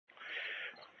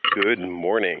Good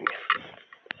morning.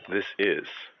 This is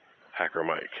Hacker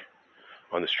Mike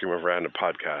on the Stream of Roundup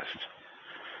podcast.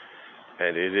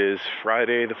 And it is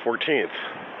Friday the 14th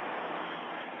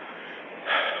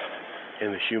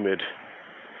in the humid,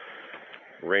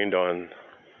 rained on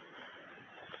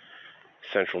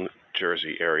central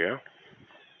Jersey area.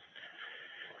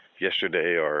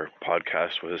 Yesterday our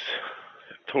podcast was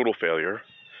a total failure,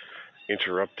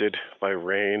 interrupted by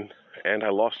rain, and I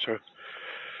lost a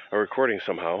recording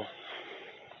somehow.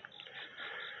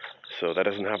 So that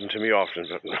doesn't happen to me often,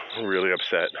 but I'm really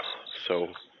upset. So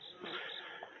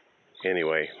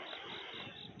anyway,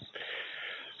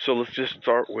 so let's just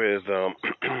start with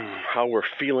how we're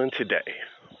feeling today.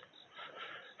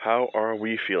 How are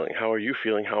we feeling? How are you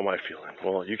feeling? How am I feeling?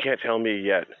 Well, you can't tell me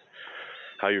yet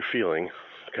how you're feeling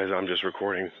because I'm just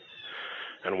recording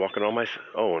and walking on my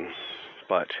own.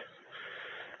 But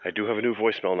I do have a new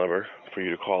voicemail number for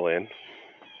you to call in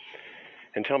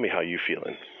and tell me how you're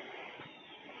feeling.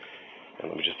 And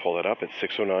let me just pull that up. It's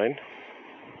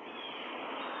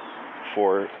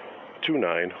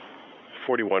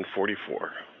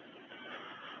 609-429-4144.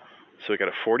 So we got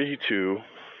a 42,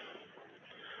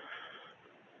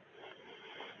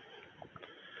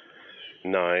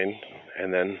 nine,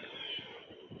 and then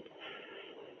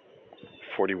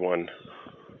 41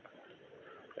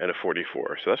 and a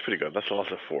 44. So that's pretty good. That's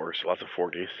lots of fours, lots of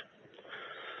 40s.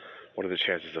 What are the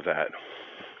chances of that?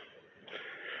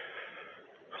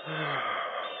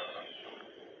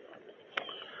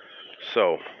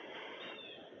 So,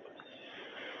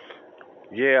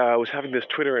 yeah, I was having this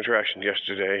Twitter interaction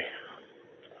yesterday,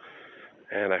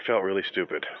 and I felt really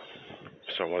stupid.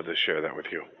 So I wanted to share that with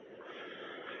you.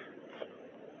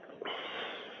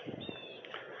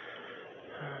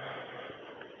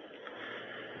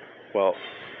 Well,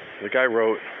 the guy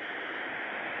wrote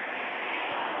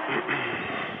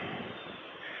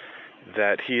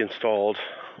that he installed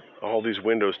all these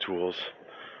Windows tools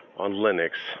on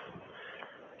Linux,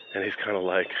 and he's kind of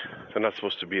like, they're not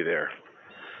supposed to be there.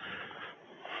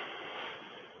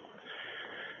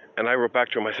 And I wrote back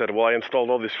to him, I said, well, I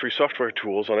installed all these free software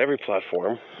tools on every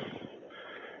platform,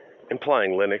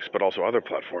 implying Linux, but also other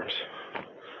platforms.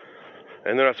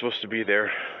 And they're not supposed to be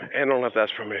there, and I don't have to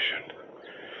ask permission.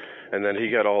 And then he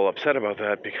got all upset about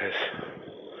that because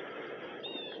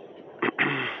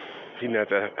he didn't have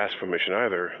to ask permission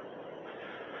either.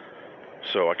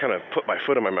 So I kind of put my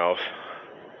foot in my mouth.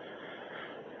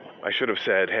 I should have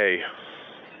said, hey,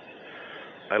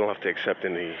 I don't have to accept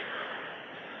any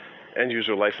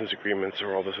end-user license agreements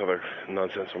or all this other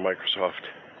nonsense from Microsoft.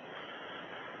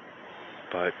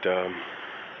 But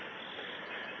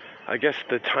I guess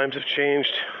the times have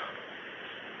changed,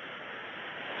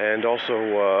 and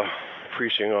also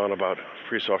preaching on about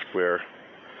free software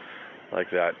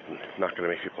like that, not going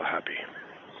to make people happy.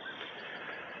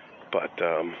 But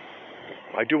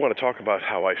I do want to talk about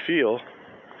how I feel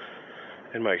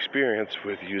and my experience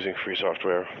with using free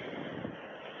software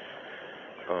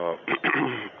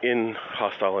in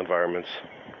hostile environments,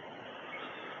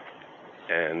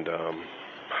 and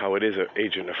how it is an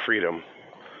agent of freedom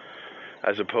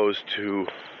as opposed to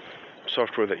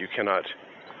software that you cannot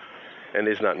and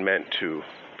is not meant to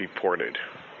be ported.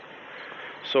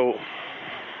 So,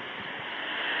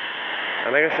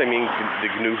 and I guess I mean the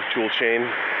GNU tool chain,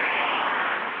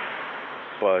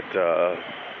 but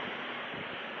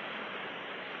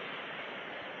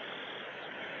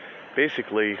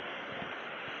basically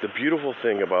the beautiful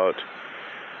thing about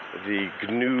the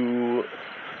GNU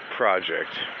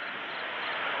project,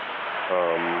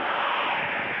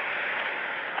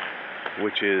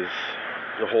 which is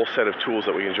the whole set of tools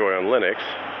that we enjoy on Linux,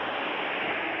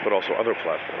 but also other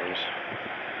platforms.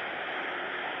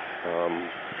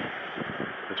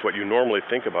 It's what you normally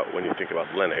think about when you think about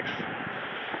Linux.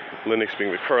 Linux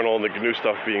being the kernel and the GNU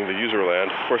stuff being the user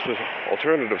land. Of course, there's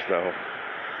alternatives now.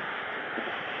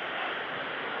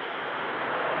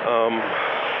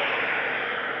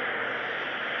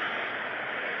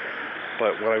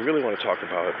 But what I really want to talk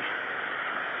about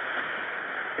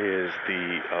is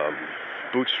the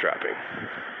bootstrapping.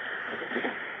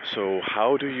 So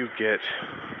how do you get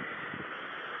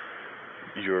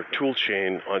your tool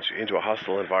chain into a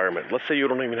hostile environment? Let's say you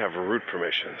don't even have root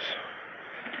permissions.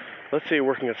 Let's say you're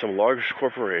working at some large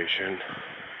corporation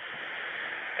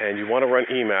and you want to run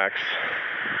Emacs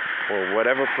or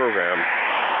whatever program,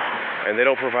 and they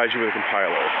don't provide you with a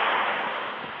compiler,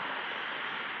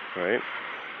 right?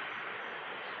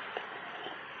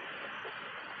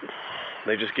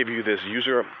 They just give you this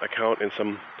user account in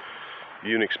some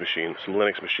Unix machine, some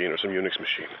Linux machine, or some Unix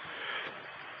machine.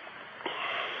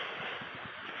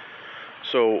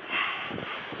 So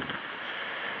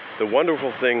the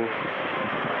wonderful thing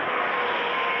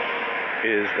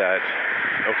is that,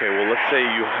 okay, well, let's say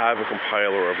you have a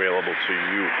compiler available to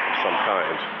you of some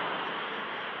kind.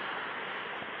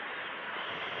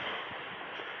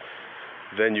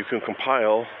 Then you can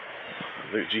compile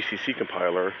the GCC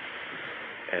compiler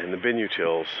and the bin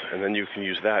utils, and then you can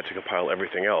use that to compile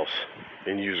everything else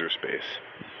in user space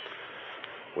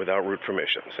without root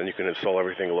permissions, and you can install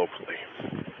everything locally.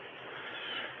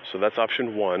 So that's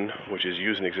option one, which is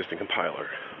use an existing compiler.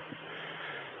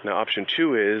 Now option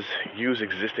two is use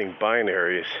existing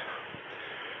binaries,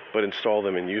 but install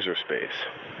them in user space.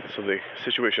 So the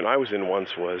situation I was in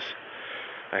once was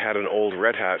I had an old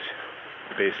Red Hat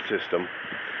based system,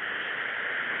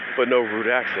 but no root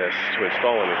access to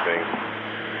install anything.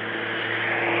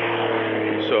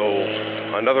 So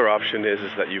another option is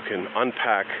that you can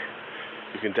unpack,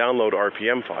 you can download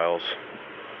RPM files,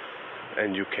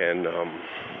 and you can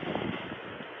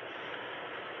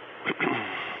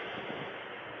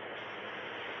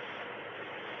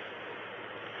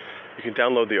you can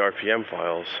download the RPM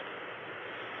files,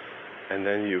 and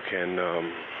then you can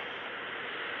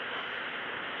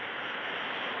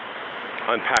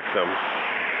unpack them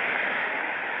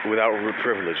without root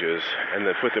privileges, and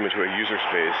then put them into a user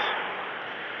space.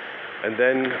 And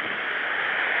then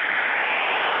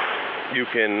you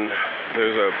can,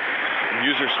 there's a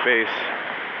user space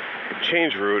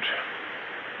change root,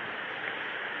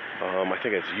 I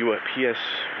think it's UPS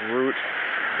root,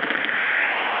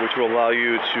 which will allow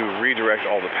you to redirect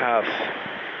all the paths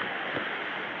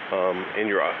in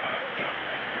your,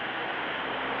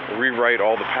 rewrite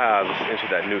all the paths into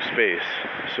that new space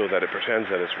so that it pretends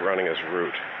that it's running as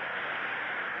root,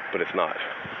 but it's not.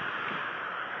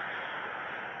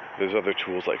 There's other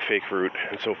tools like fake root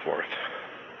and so forth.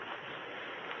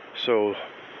 So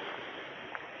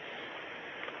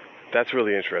that's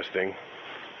really interesting.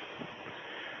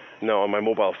 Now on my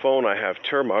mobile phone I have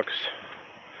Termux,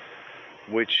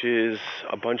 which is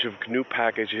a bunch of GNU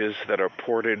packages that are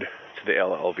ported to the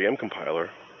LLVM compiler,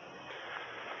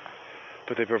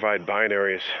 but they provide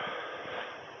binaries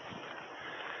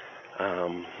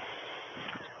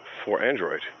for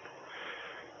Android,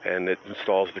 and it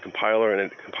installs the compiler and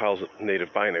it compiles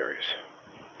native binaries.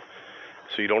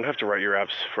 So you don't have to write your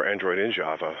apps for Android in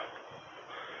Java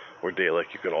or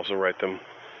Dalek. You can also write them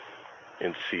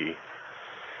in C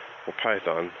or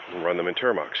Python and run them in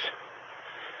Termux.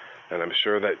 And I'm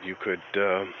sure that you could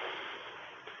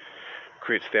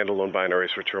create standalone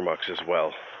binaries for Termux as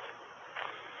well.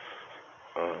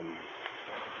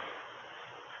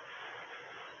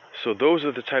 So those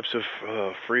are the types of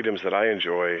freedoms that I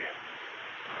enjoy,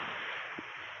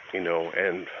 you know,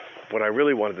 and what I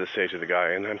really wanted to say to the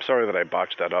guy, and I'm sorry that I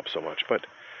botched that up so much, but,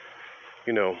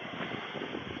 you know,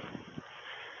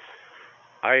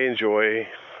 I enjoy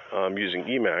using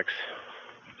Emacs,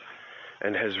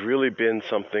 and has really been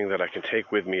something that I can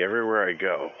take with me everywhere I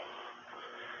go,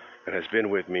 and has been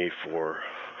with me for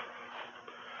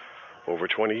over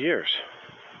 20 years.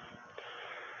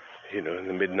 You know, in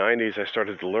the mid-90s I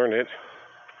started to learn it,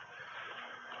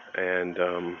 and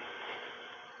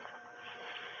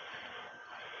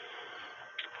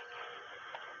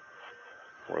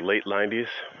or late 90s,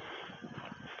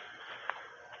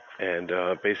 and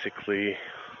basically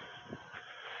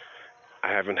I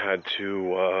haven't had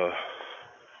to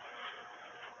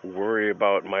worry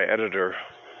about my editor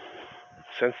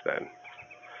since then.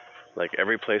 Like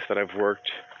every place that I've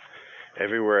worked,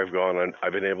 everywhere I've gone,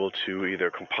 I've been able to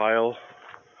either compile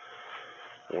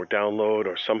or download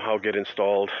or somehow get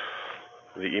installed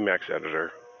the Emacs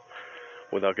editor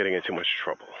without getting into too much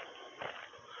trouble.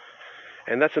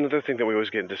 And that's another thing that we always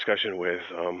get in discussion with.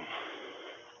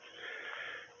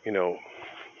 You know,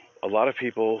 a lot of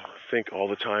people think all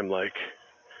the time, like,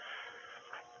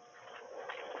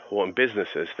 well, in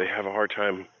businesses, they have a hard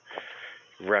time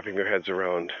wrapping their heads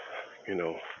around, you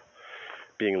know,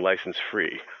 being license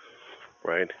free,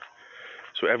 right?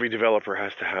 So every developer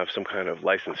has to have some kind of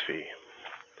license fee.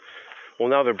 Well,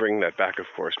 now they're bringing that back, of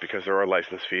course, because there are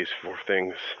license fees for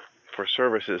things, for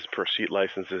services, per seat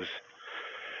licenses,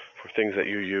 for things that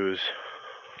you use.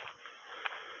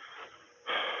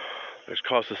 There's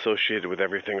costs associated with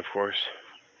everything, of course.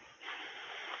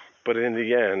 But in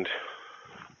the end,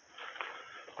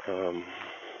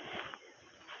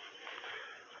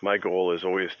 my goal is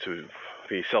always to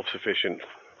be self-sufficient,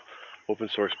 open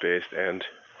source based, and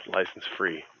license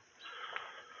free.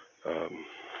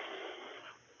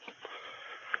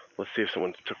 Let's see if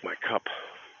someone took my cup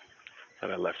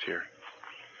that I left here.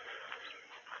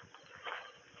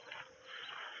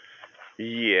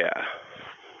 Yeah.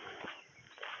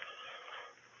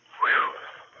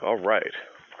 Whew. All right.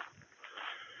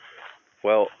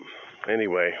 Well,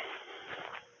 anyway,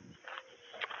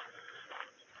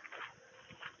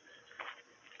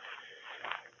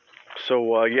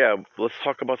 So yeah, let's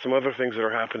talk about some other things that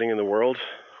are happening in the world.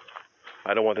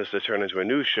 I don't want this to turn into a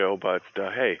news show, but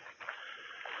hey.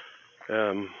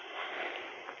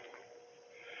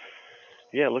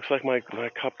 Yeah, it looks like my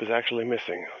cup is actually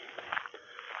missing.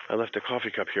 I left a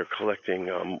coffee cup here collecting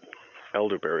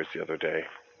elderberries the other day,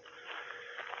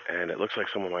 and it looks like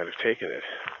someone might have taken it.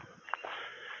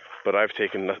 But I've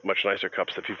taken much nicer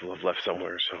cups that people have left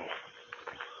somewhere, so...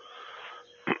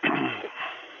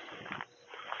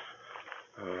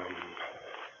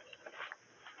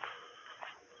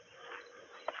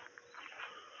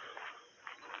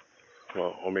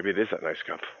 well, or maybe it is that nice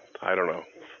cup. I don't know.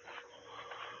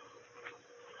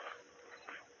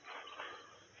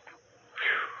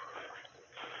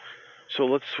 So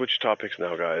let's switch topics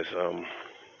now, guys.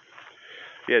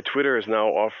 Yeah, Twitter is now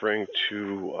offering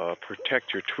to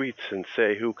protect your tweets and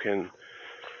say who can...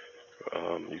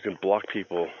 you can block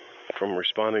people from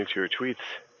responding to your tweets.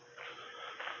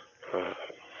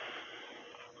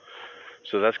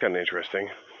 So that's kind of interesting.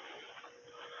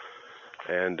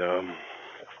 And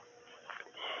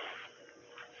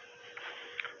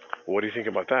what do you think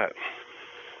about that?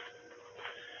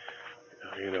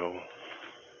 You know,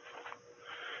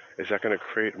 is that going to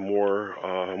create more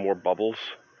bubbles,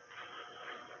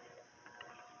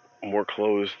 more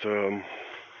closed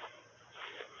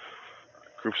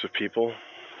groups of people,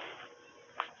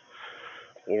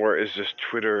 or is just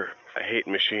Twitter a hate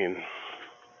machine,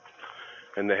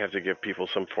 and they have to give people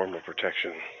some form of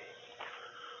protection?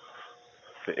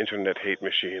 The internet hate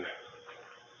machine.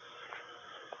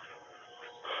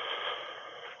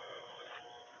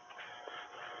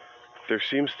 There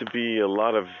seems to be a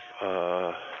lot of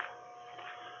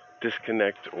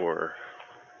disconnect or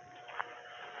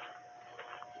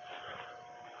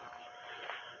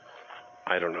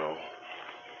I don't know,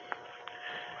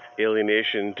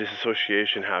 alienation,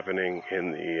 disassociation happening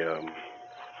in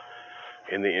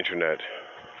the internet.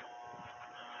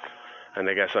 And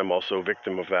I guess I'm also a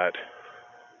victim of that,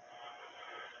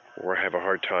 where I have a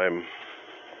hard time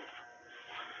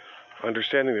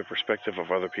understanding the perspective of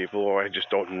other people, or I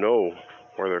just don't know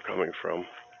where they're coming from.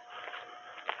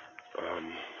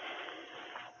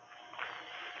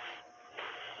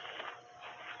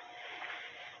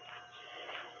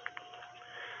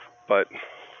 But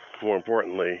more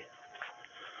importantly,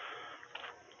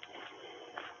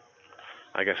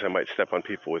 I guess I might step on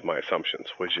people with my assumptions,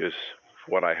 which is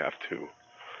what I have to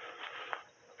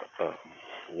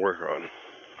work on.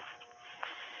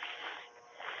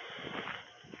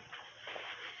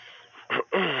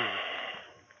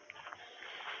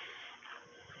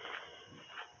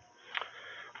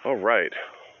 All right.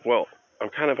 Well, I'm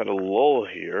kind of at a lull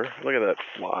here. Look at that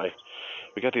fly.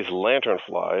 We got these lantern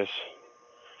flies.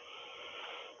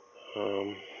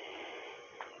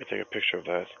 Let me take a picture of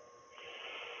that.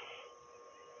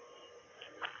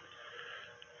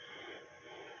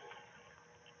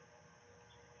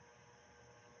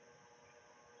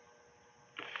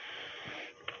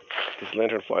 These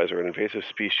lantern flies are an invasive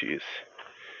species,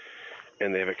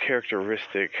 and they have a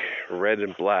characteristic red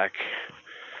and black,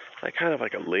 like kind of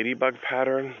like a ladybug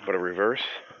pattern, but a reverse.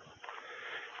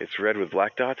 It's red with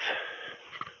black dots.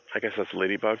 I guess that's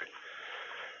ladybug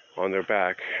on their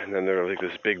back, and then they're like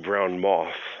this big brown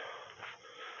moth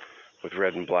with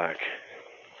red and black.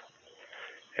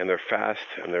 And they're fast,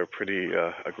 and they're pretty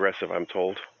aggressive, I'm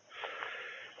told.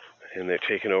 And they've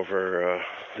taken over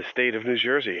the state of New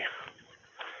Jersey.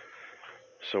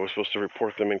 So we're supposed to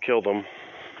report them and kill them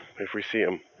if we see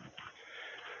them.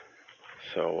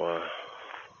 So,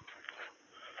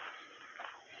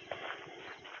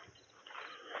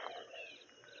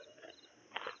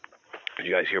 did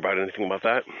you guys hear about anything about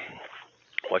that?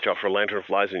 Watch out for lantern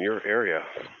flies in your area.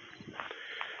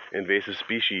 Invasive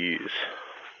species.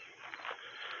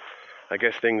 I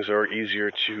guess things are easier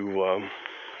to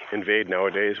invade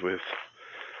nowadays with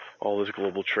all this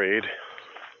global trade.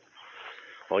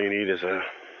 All you need is a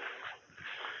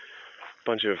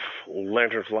bunch of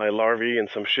lanternfly larvae and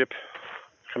some ship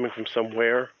coming from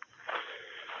somewhere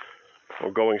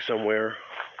or going somewhere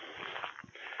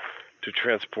to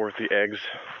transport the eggs,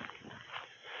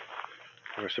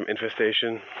 or some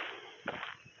infestation.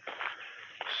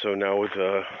 So now with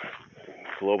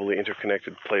globally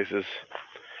interconnected places,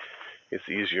 it's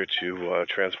easier to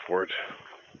transport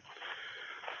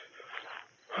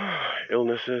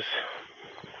illnesses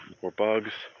or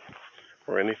bugs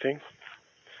or anything.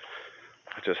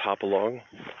 I just hop along.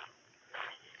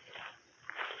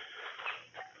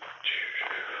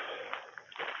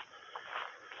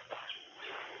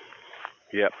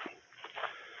 Yep.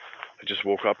 I just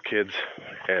woke up, kids,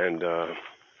 and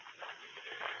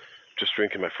just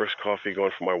drinking my first coffee,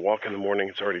 going for my walk in the morning.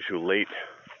 It's already too late.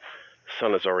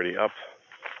 sun is already up,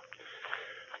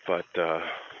 but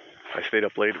I stayed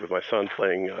up late with my son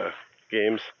playing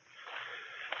games.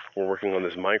 We're working on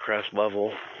this Minecraft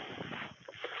level,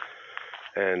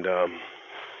 and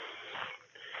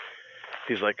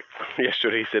he's like,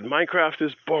 yesterday he said, Minecraft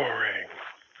is boring.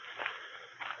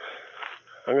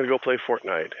 I'm going to go play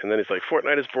Fortnite. And then he's like,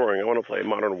 Fortnite is boring. I want to play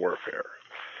Modern Warfare.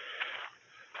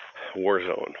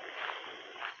 Warzone.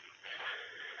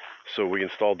 So we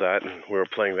installed that, and we were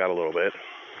playing that a little bit.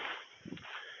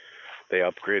 They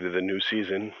upgraded the new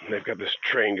season. They've got this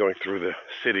train going through the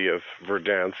city of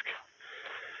Verdansk,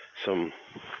 some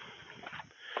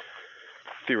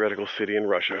theoretical city in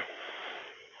Russia.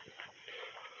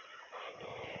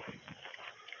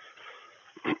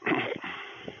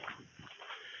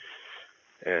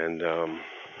 And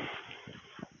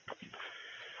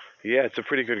yeah, it's a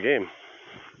pretty good game.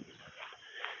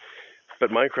 But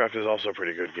Minecraft is also a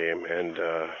pretty good game, and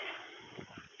the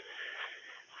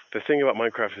thing about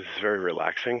Minecraft is it's very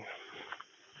relaxing,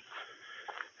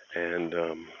 and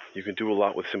you can do a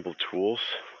lot with simple tools.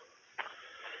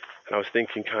 And I was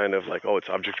thinking kind of like, oh, it's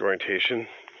object orientation.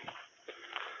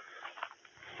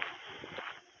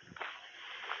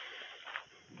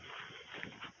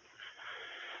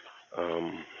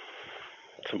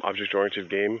 Some object-oriented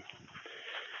game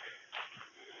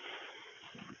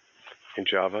in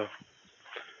Java.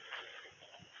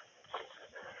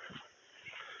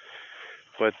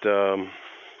 But so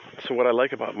what I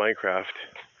like about Minecraft,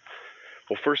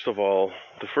 well, first of all,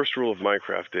 the first rule of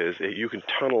Minecraft is that you can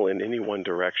tunnel in any one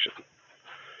direction.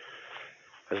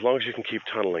 As long as you can keep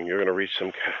tunneling, you're going to reach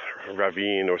some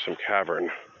ravine or some cavern,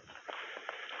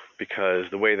 because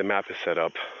the way the map is set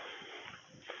up,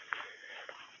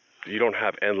 you don't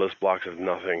have endless blocks of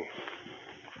nothing.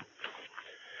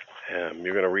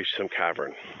 You're going to reach some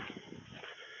cavern.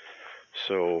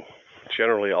 So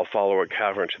generally I'll follow a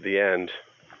cavern to the end,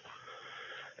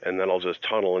 and then I'll just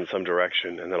tunnel in some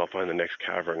direction, and then I'll find the next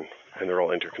cavern, and they're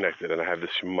all interconnected. And I have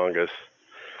this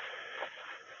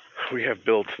we have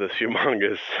built this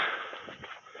humongous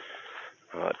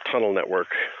tunnel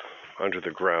network under the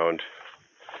ground,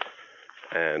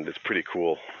 and it's pretty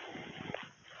cool.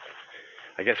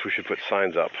 I guess we should put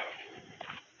signs up,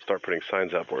 start putting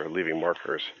signs up or leaving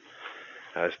markers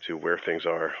as to where things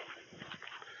are.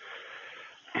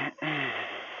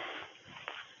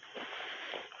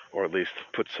 Or at least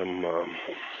put some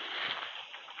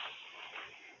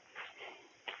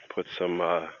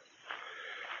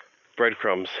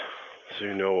breadcrumbs, so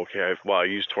you know, okay, I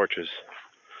use torches.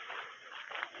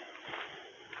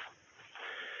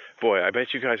 Boy, I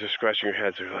bet you guys are scratching your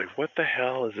heads. You're like, what the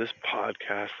hell is this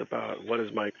podcast about? What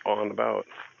is Mike on about?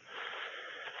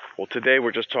 Well, today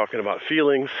we're just talking about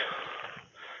feelings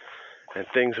and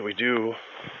things that we do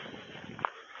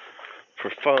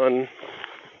for fun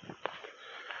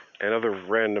and other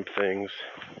random things.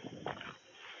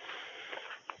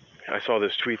 I saw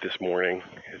this tweet this morning.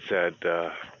 It said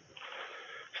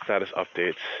status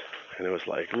updates, and it was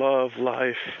like love,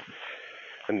 life,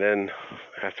 and then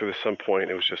after some point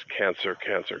it was just cancer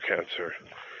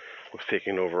was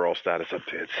taking over all status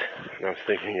updates. And I was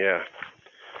thinking, yeah,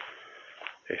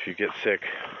 if you get sick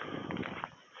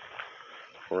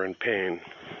or in pain,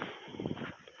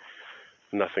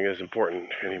 nothing is important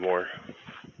anymore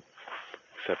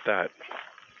except that.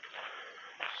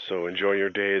 So enjoy your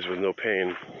days with no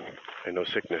pain and no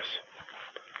sickness.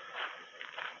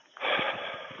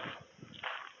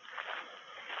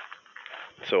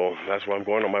 So that's why I'm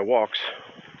going on my walks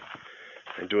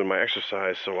and doing my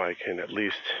exercise, so I can at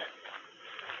least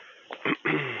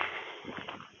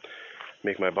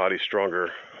make my body stronger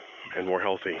and more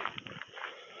healthy,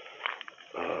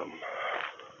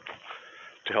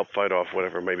 to help fight off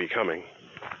whatever may be coming.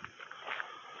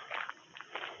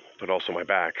 But also my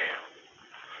back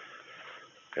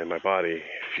and my body.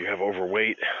 If you have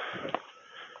overweight,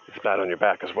 it's bad on your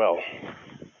back as well.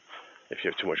 If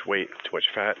you have too much weight, too much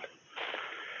fat.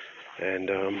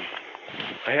 And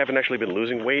I haven't actually been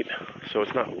losing weight, so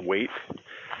it's not weight.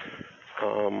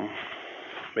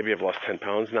 Maybe I've lost 10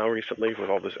 pounds now recently with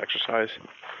all this exercise.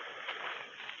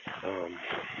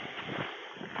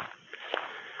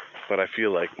 But I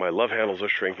feel like my love handles are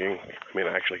shrinking. I mean,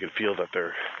 I actually can feel that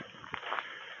they're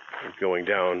going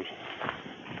down.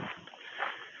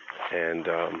 And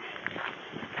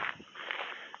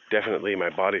definitely my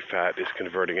body fat is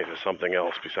converting into something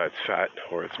else besides fat,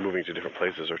 or it's moving to different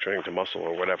places or turning to muscle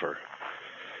or whatever.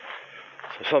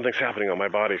 So something's happening on my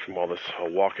body from all this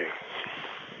walking.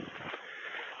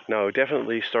 Now, it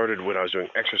definitely started when I was doing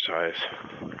exercise,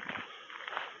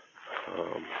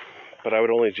 but I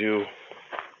would only do,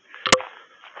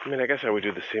 I guess I would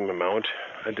do the same amount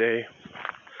a day.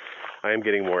 I am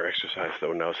getting more exercise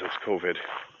though now since COVID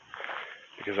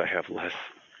because I have less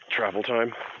travel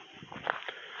time.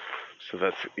 So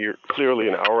that's clearly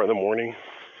an hour in the morning.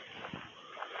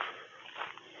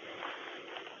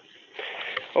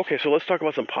 Okay, so let's talk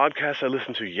about some podcasts I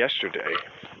listened to yesterday.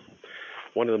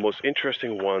 One of the most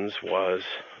interesting ones was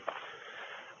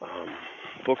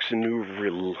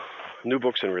New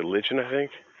Books in Religion, I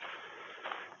think.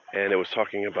 And it was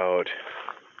talking about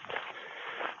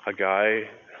a guy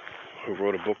who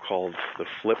wrote a book called The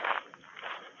Flip.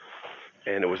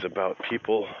 And it was about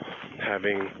people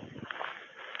having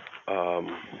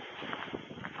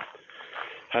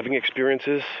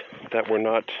experiences that were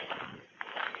not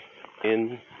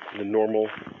in the normal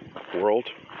world.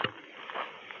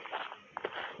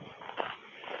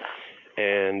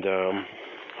 And,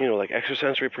 like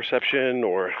extrasensory perception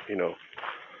or,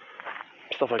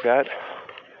 stuff like that.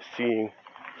 Seeing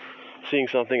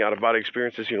something, out of body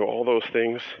experiences, all those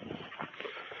things.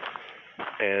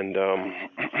 And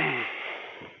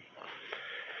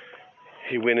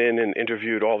he went in and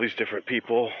interviewed all these different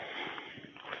people.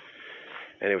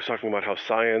 And he was talking about how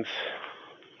science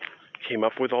came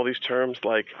up with all these terms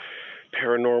like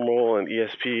paranormal and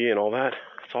ESP and all that.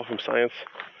 It's all from science,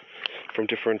 from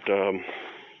different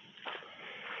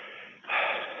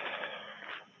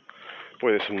boy,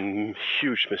 there's some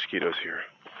huge mosquitoes here.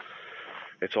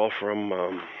 It's all from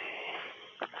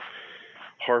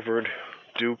Harvard,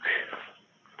 Duke,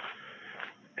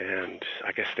 and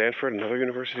I guess Stanford, another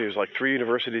university. There's like 3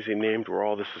 universities he named where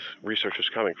all this research is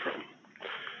coming from.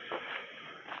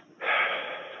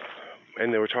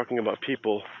 And they were talking about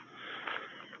people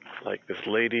like this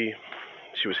lady.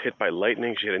 She was hit by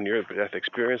lightning. She had a near-death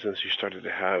experience, and she started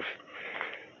to have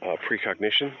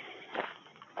precognition.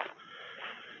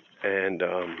 And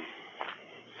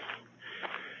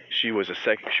she wasn't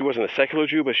a secular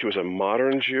Jew, but she was a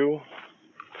modern Jew.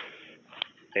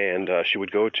 And she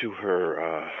would go to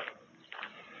her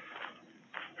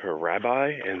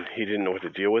rabbi, and he didn't know what to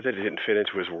deal with it. It didn't fit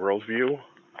into his worldview.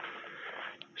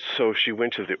 So she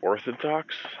went to the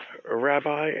Orthodox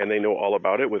rabbi, and they know all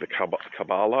about it with the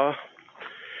Kabbalah.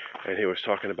 And he was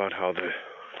talking about how the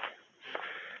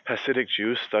Hasidic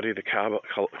Jews study the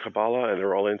Kabbalah, and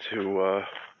they're all into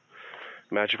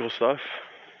magical stuff.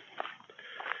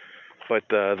 But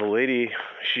the lady,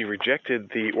 she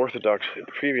rejected the Orthodox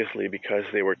previously because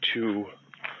they were too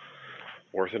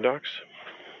Orthodox,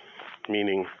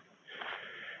 meaning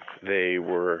they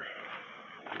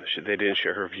didn't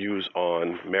share her views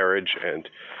on marriage and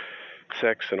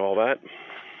sex and all that.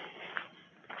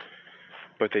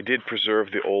 But they did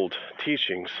preserve the old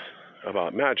teachings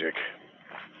about magic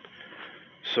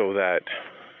so that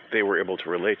they were able to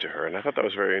relate to her. And I thought that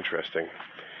was very interesting.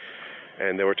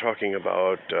 And they were talking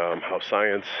about how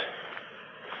science,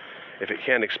 if it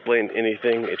can't explain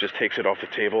anything, it just takes it off the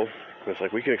table. And it's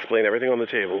like, we can explain everything on the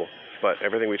table, but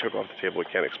everything we took off the table we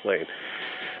can't explain.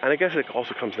 And I guess it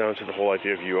also comes down to the whole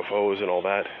idea of UFOs and all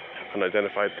that,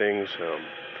 unidentified things,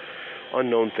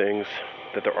 unknown things,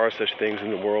 that there are such things in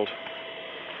the world.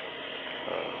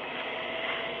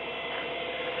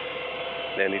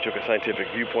 And he took a scientific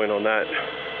viewpoint on that.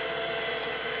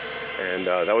 And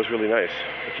that was really nice.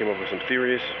 He came up with some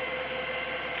theories.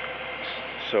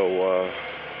 So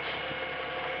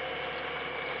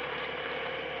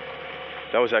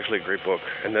that was actually a great book.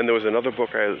 And then there was another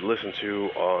book I listened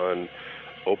to on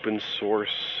open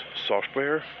source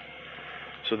software.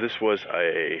 So this was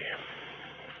a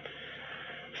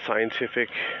scientific,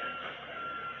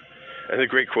 and the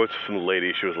great quotes from the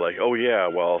lady. She was like, "Oh yeah,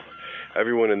 well,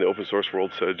 everyone in the open source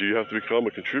world said, do you have to become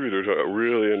a contributor to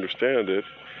really understand it?"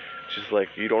 She's like,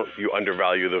 you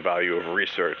undervalue the value of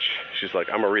research. She's like,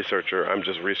 I'm a researcher. I'm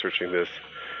just researching this,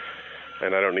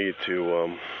 and I don't need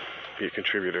to be a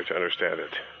contributor to understand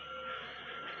it.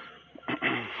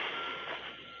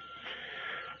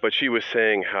 But she was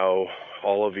saying how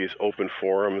all of these open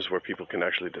forums where people can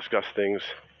actually discuss things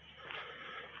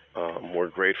were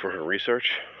great for her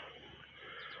research.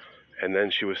 And then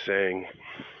she was saying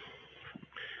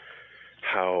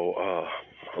how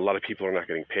a lot of people are not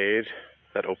getting paid,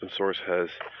 that open source has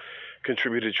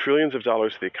contributed trillions of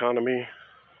dollars to the economy,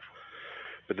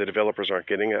 but the developers aren't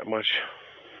getting that much.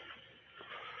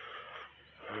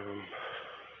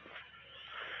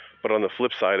 But on the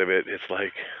flip side of it, it's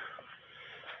like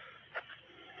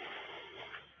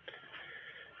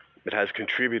it has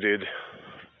contributed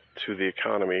to the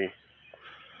economy.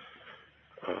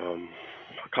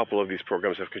 A couple of these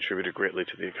programs have contributed greatly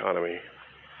to the economy.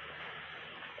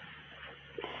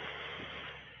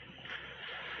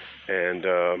 And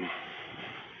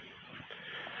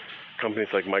companies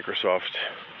like Microsoft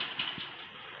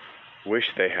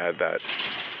wish they had that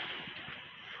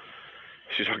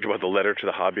She talked about the letter to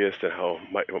the hobbyist and how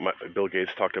Bill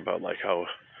Gates talked about, like, how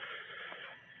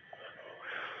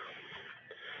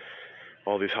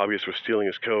all these hobbyists were stealing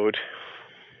his code,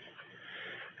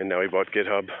 and now he bought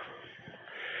GitHub.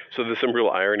 So there's some real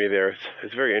irony there.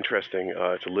 It's very interesting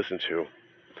to listen to.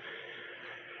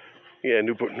 Yeah,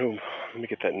 new. Let me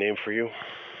get that name for you.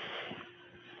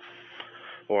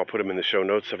 Or I'll put them in the show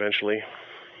notes eventually.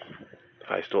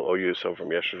 I still owe you some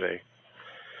from yesterday.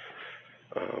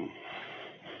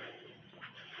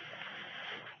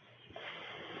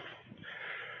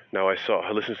 Now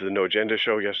I listened to the No Agenda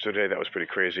show yesterday. That was pretty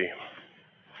crazy.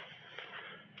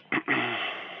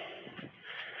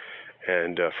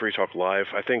 And Free Talk Live.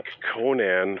 I think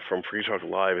Conan from Free Talk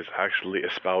Live is actually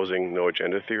espousing no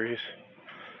agenda theories.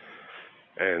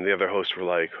 And the other hosts were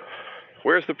like,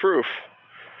 "Where's the proof?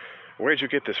 Where'd you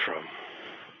get this from?"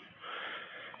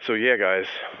 So yeah, guys,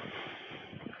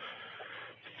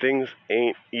 things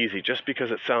ain't easy. Just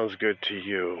because it sounds good to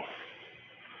you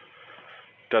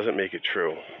doesn't make it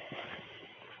true.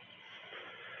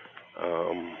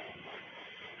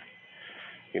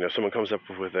 Someone comes up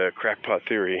with a crackpot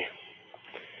theory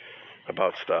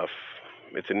about stuff.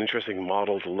 It's an interesting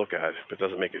model to look at, but it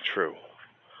doesn't make it true.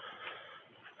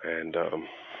 And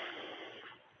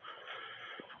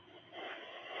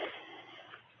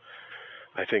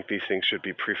I think these things should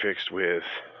be prefixed with,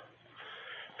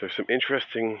 there's some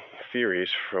interesting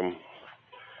theories from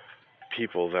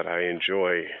people that I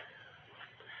enjoy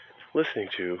listening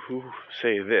to who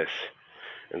say this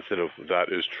instead of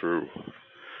that is true.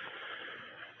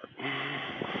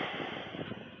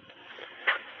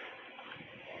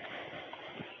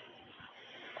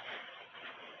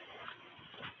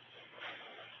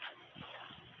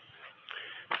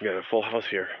 We got a full house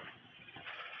here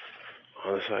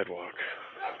on the sidewalk.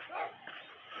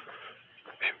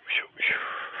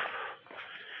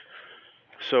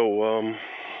 So,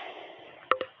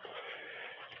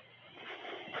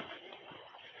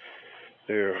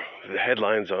 the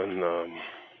headlines on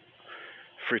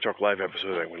Free Talk Live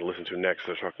episode I'm going to listen to next,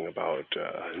 they're talking about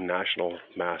national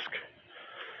mask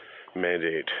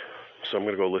mandate. So I'm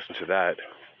going to go listen to that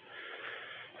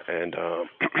and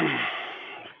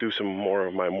do some more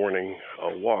of my morning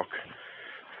walk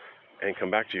and come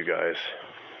back to you guys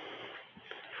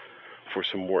for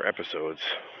some more episodes,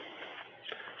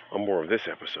 more of this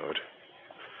episode.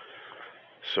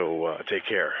 So take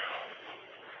care,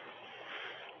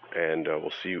 and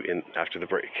we'll see you after the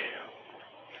break.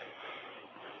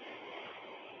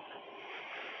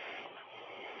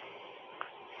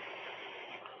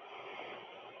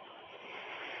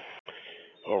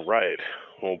 All right,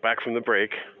 well, back from the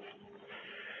break.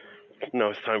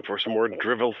 Now it's time for some more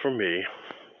drivel from me.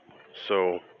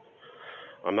 So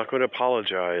I'm not going to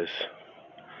apologize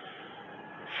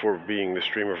for being the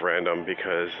stream of random,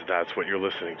 because that's what you're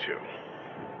listening to.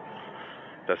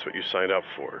 That's what you signed up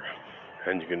for.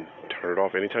 And you can turn it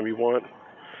off anytime you want.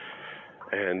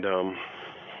 And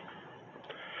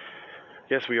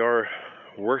yes, we are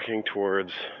working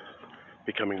towards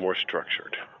becoming more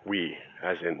structured. We,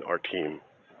 as in our team,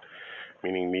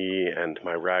 meaning me and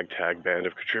my ragtag band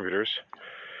of contributors.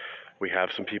 We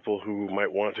have some people who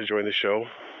might want to join the show.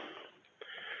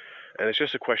 And it's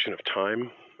just a question of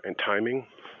time and timing.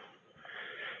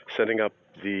 Setting up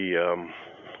and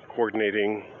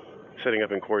coordinating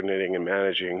and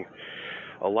managing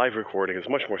a live recording is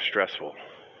much more stressful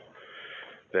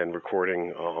than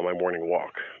recording on my morning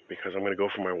walk, because I'm going to go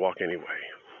for my walk anyway.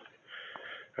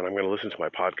 And I'm going to listen to my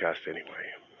podcast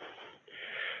anyway.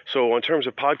 So in terms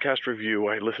of podcast review,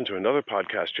 I listened to another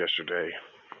podcast yesterday,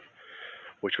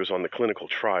 which was on the clinical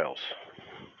trials.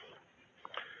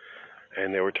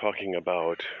 And they were talking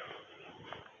about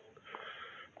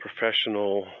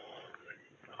professional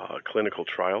clinical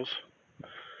trials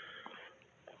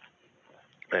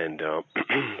and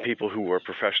people who were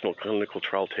professional clinical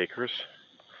trial takers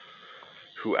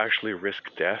who actually risk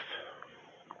death,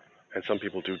 and some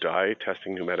people do die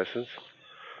testing new medicines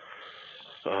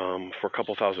for a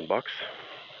couple $1,000.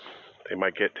 They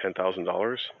might get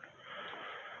 $10,000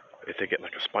 if they get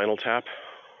like a spinal tap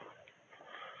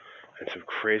and some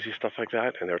crazy stuff like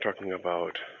that. And they're talking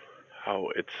about how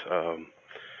it's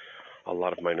a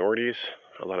lot of minorities,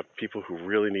 a lot of people who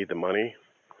really need the money,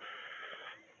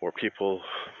 or people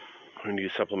who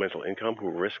need supplemental income, who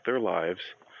risk their lives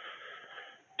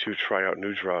to try out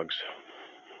new drugs.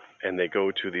 And they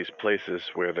go to these places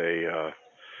where they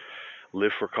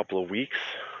live for a couple of weeks,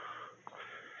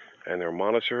 and they're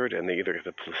monitored, and they either get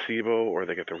the placebo or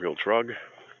they get the real drug.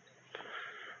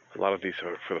 A lot of these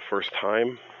are for the first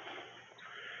time,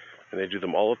 and they do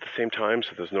them all at the same time,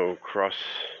 so there's no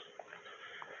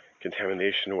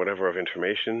cross-contamination or whatever of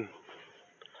information.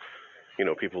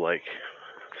 people like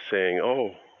saying,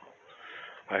 "Oh,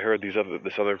 I heard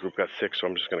this other group got sick, so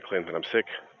I'm just going to claim that I'm sick."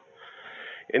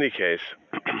 In any case,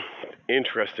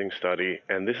 interesting study,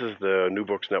 and this is the New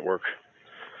Books Network.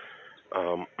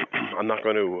 I'm not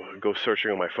going to go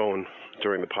searching on my phone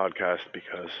during the podcast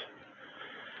because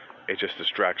it just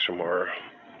distracts from our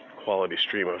quality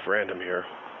stream of random here.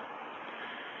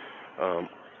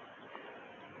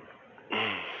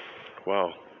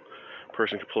 Wow.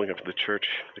 Person pulling up to the church,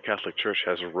 the Catholic Church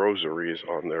has rosaries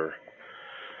on their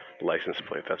license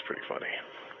plate. That's pretty funny.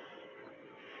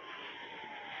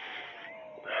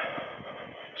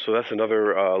 So that's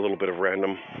another little bit of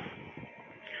random.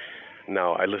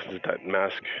 Now, I listened to that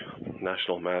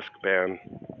national mask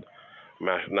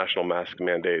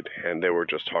mandate, and they were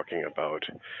just talking about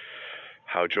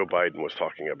how Joe Biden was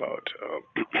talking about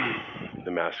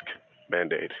the mask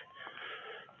mandate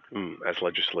as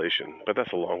legislation. But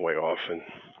that's a long way off, and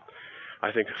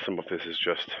I think some of this is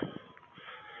just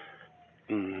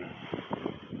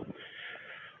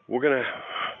we're going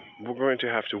to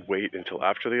have to wait until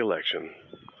after the election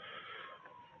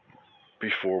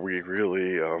before we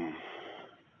really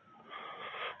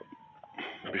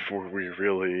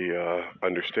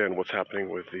understand what's happening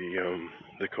with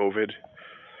the COVID,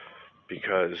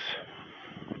 because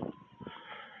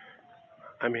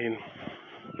I mean,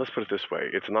 let's put it this way: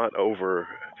 it's not over.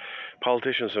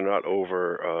 Politicians are not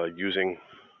over using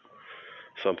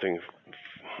something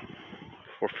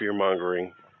for fear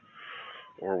mongering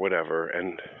or whatever,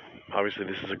 and obviously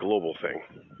this is a global thing.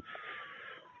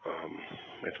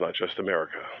 It's not just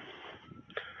America.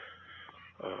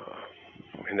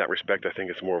 In that respect, I think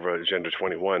it's more of an Agenda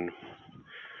 21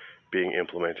 being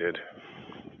implemented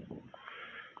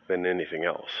than anything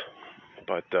else.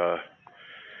 But, I'm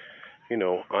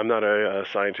not a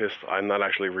scientist. I'm not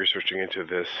actually researching into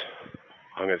this.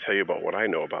 I'm going to tell you about what I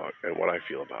know about and what I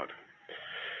feel about.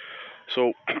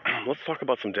 So let's talk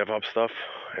about some DevOps stuff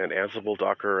and Ansible,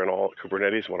 Docker, and all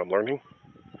Kubernetes, what I'm learning.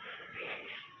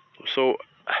 So,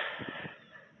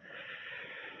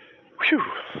 whew.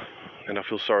 And I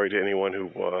feel sorry to anyone who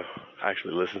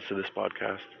actually listens to this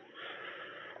podcast,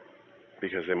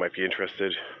 because they might be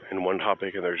interested in one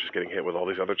topic and they're just getting hit with all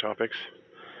these other topics,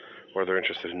 or they're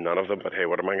interested in none of them, but hey,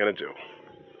 what am I going to do?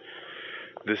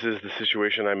 This is the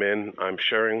situation I'm in. I'm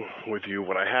sharing with you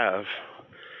what I have,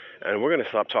 and we're going to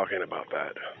stop talking about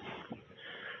that.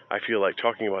 I feel like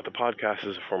talking about the podcast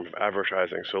is a form of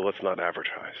advertising, so let's not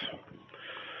advertise.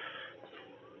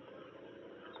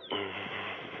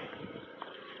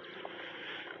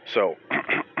 So,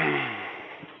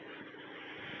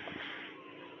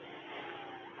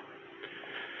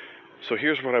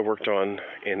 here's what I worked on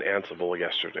in Ansible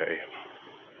yesterday.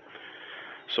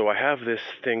 So I have this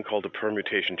thing called a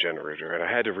permutation generator, and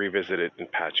I had to revisit it and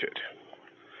patch it.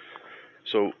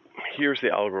 So here's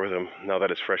the algorithm now that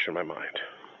it's fresh in my mind.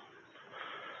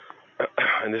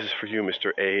 And this is for you,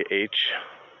 Mr. A.H.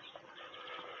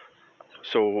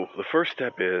 So the first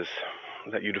step is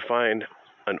that you define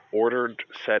an ordered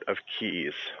set of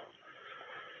keys.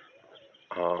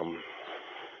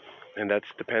 And that's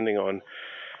depending on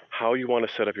how you want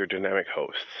to set up your dynamic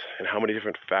hosts and how many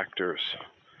different factors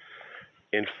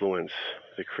influence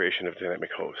the creation of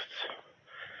dynamic hosts.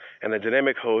 And a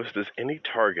dynamic host is any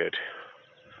target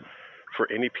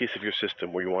for any piece of your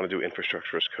system where you want to do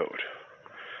infrastructure as code.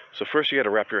 So first you got to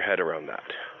wrap your head around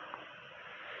that.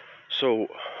 So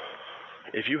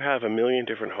if you have 1 million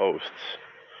different hosts,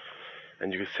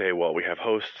 and you could say, well, we have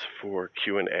hosts for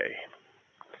Q&A.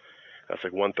 That's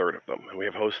like 1/3 of them. And we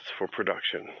have hosts for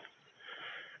production.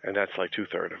 And that's like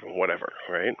 2/3 of them, whatever,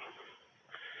 right?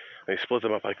 And you split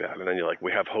them up like that. And then you're like,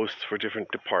 we have hosts for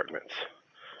different departments.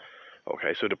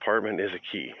 Okay, so department is a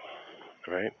key,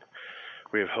 right?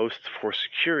 We have hosts for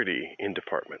security in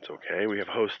departments, okay? We have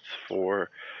hosts for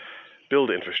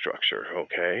build infrastructure,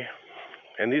 okay?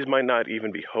 And these might not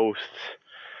even be hosts.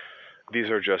 These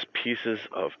are just pieces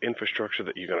of infrastructure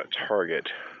that you're going to target,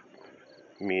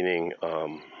 meaning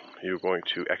you're going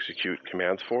to execute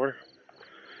commands for.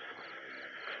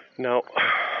 Now,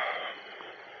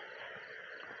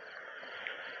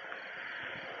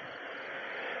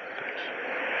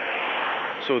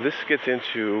 so this gets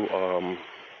into,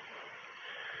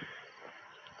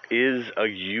 is a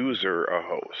user a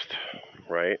host,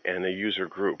 right? And a user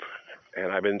group.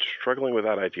 And I've been struggling with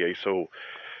that idea. So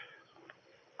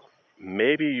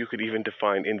maybe you could even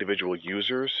define individual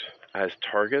users as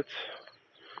targets,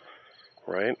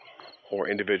 right? Or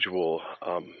individual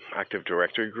Active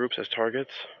Directory groups as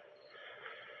targets,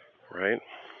 right?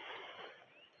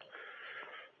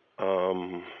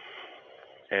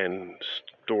 And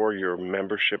store your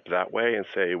membership that way and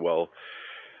say, well,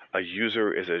 a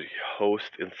user is a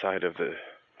host inside of the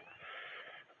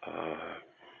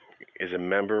is a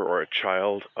member or a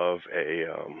child of a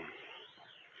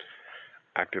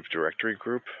Active Directory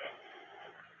group.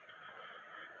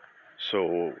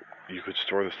 So you could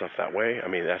store the stuff that way. I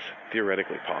mean, that's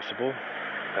theoretically possible.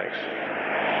 Thanks.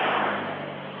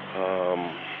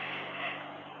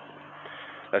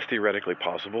 That's theoretically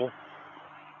possible.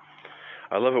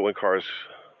 I love it when cars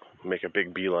make a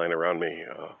big beeline around me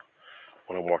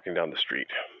when I'm walking down the street,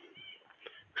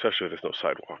 especially if there's no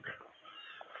sidewalk.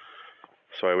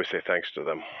 So I always say thanks to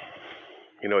them.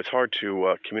 You know, it's hard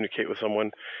to communicate with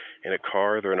someone in a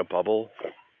car. They're in a bubble,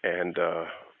 and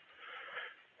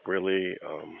really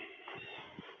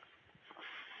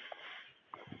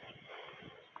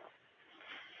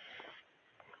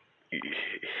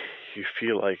you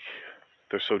feel like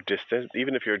they're so distant.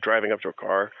 Even if you're driving up to a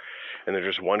car and there's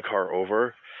just one car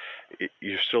over,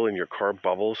 you're still in your car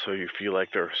bubble, so you feel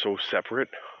like they're so separate.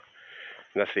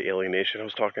 And that's the alienation I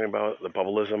was talking about, the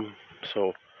bubbleism.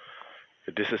 So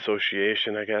the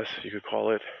disassociation, I guess you could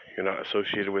call it. You're not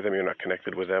associated with them, you're not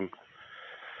connected with them.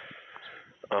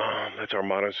 That's our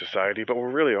modern society, but we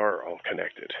really are all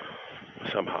connected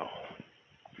somehow.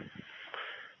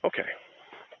 Okay,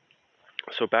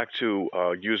 so back to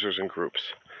users and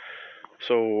groups.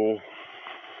 So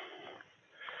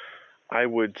I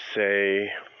would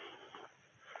say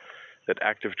that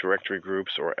Active Directory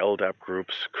groups or LDAP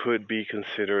groups could be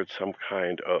considered some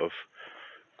kind of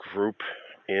group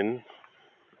in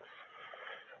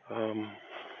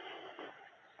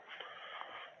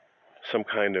some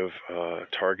kind of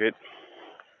target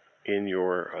in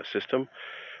your system,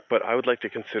 but I would like to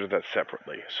consider that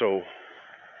separately. So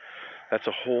that's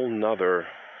a whole nother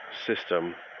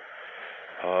system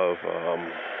of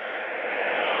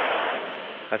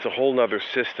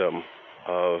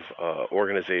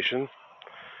organization,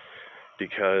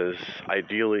 because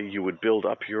ideally you would build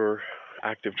up your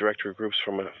Active Directory groups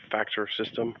from a factor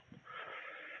system.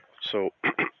 So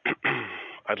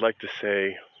I'd like to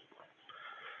say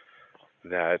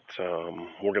that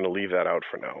we're going to leave that out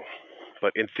for now.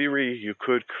 But in theory, you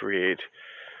could create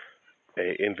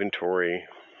an inventory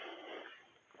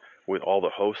with all the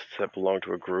hosts that belong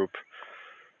to a group,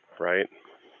 right?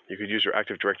 You could use your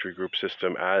Active Directory group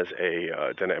system as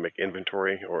a dynamic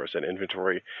inventory or as an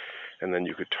inventory, and then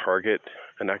you could target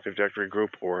an Active Directory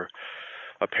group or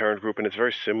a parent group, and it's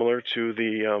very similar to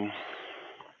the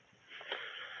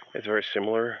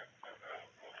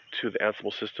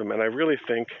Ansible system. And I really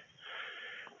think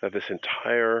that this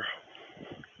entire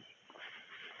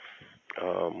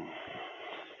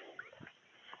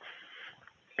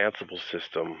Ansible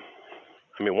system,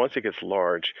 I mean, once it gets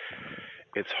large,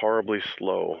 it's horribly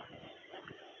slow.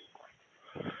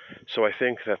 So I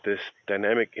think that this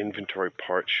dynamic inventory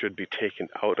part should be taken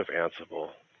out of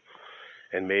Ansible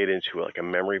and made into like a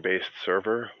memory-based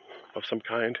server of some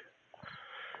kind,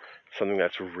 something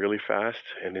that's really fast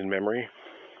and in memory.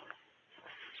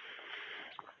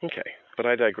 Okay, but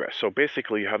I digress. So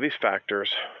basically you have these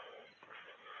factors.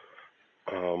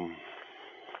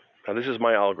 Now this is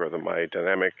my algorithm, my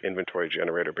dynamic inventory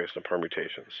generator based on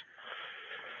permutations.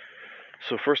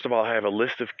 So first of all, I have a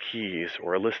list of keys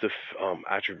or a list of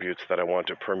attributes that I want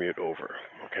to permute over.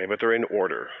 Okay, but they're in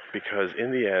order, because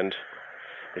in the end,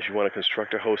 if you want to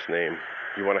construct a host name,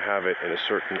 you want to have it in a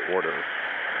certain order.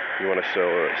 You want to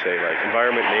say like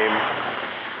environment name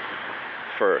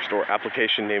first, or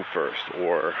application name first,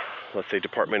 or let's say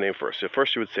department name first. So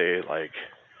first you would say like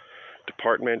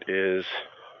department is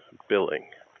billing,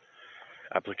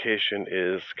 application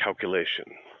is calculation,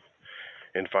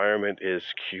 environment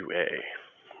is QA,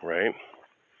 right?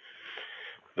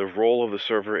 The role of the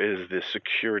server is the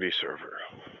security server,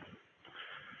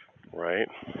 right?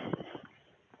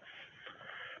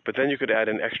 But then you could add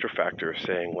an extra factor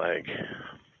saying like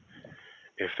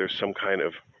if there's some kind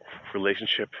of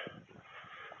relationship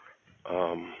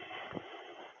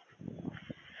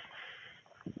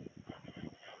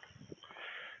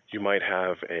you might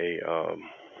have a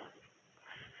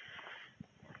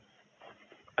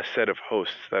set of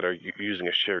hosts that are using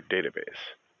a shared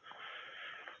database.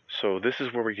 So this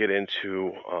is where we get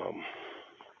into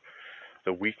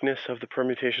the weakness of the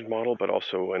permutation model, but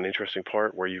also an interesting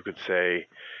part where you could say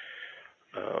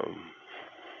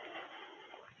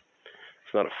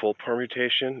it's not a full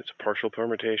permutation, it's a partial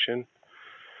permutation.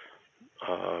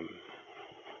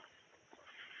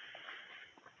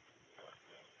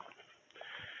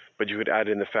 But you could add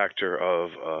in the factor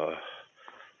of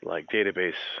like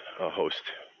database host,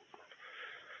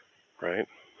 right?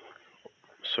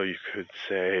 So you could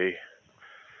say,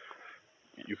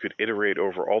 you could iterate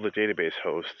over all the database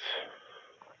hosts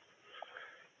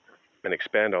and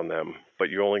expand on them, but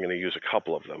you're only going to use a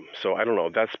couple of them. So I don't know.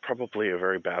 That's probably a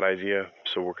very bad idea.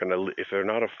 So we're going to, if it's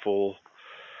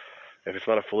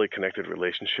not a fully connected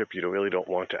relationship, you really don't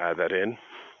want to add that in.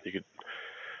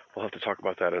 We'll have to talk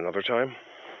about that another time.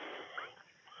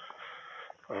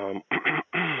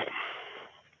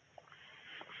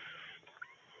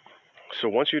 So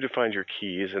once you define your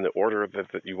keys in the order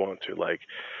that you want to like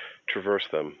traverse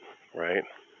them, right?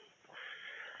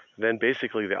 Then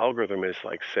basically the algorithm is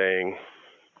like saying,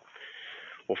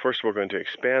 well, first we're going to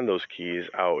expand those keys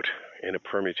out in a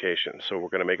permutation. So we're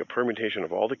going to make a permutation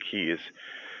of all the keys,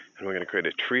 and we're going to create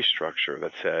a tree structure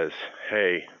that says,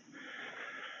 hey,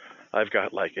 I've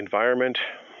got like environment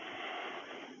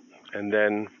and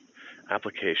then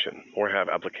application, or I have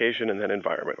application and then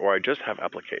environment, or I just have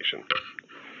application,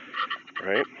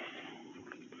 right?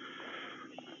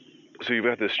 So you've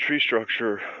got this tree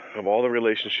structure of all the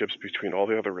relationships between all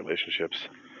the other relationships.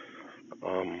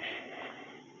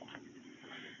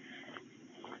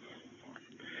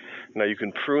 Now you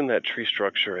can prune that tree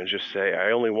structure and just say,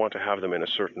 I only want to have them in a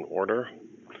certain order.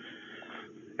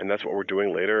 And that's what we're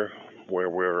doing later, where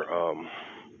we're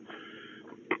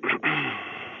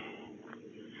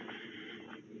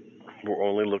we're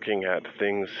only looking at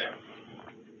things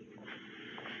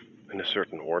in a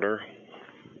certain order.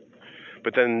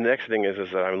 But then the next thing is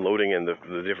that I'm loading in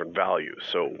the different values.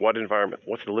 So what's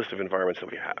the list of environments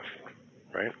that we have,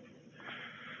 right?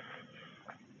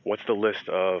 What's the list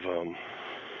of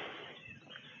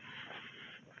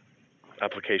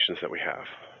applications that we have?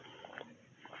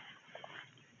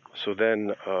 So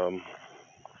then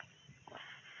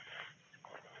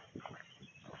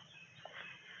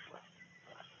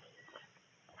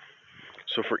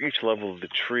so for each level of the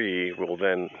tree, we'll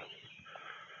then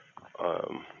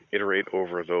iterate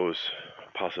over those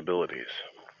possibilities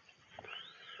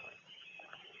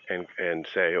and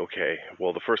say, okay,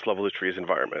 well, the first level of the tree is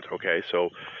environment. Okay, so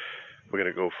we're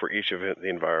going to go for each of the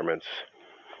environments,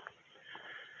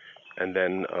 and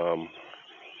then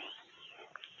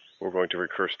we're going to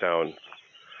recurse down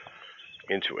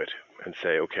into it and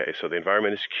say, okay, so the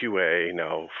environment is QA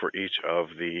now for each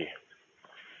of the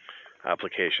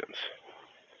applications.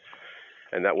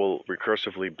 And that will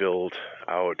recursively build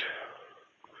out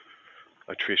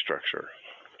a tree structure.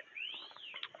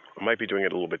 I might be doing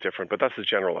it a little bit different, but that's the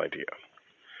general idea.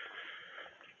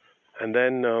 And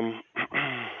then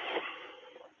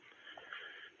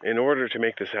in order to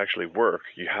make this actually work,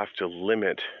 you have to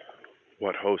limit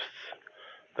what hosts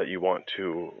that you want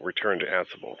to return to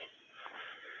Ansible.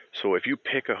 So if you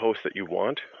pick a host that you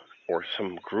want, or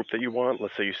some group that you want,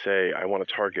 let's say you say, I want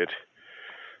to target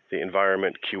the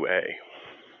environment QA.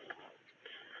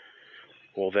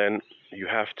 Well, then you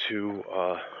have to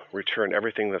return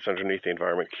everything that's underneath the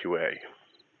environment QA.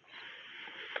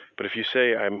 But if you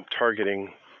say I'm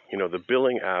targeting, the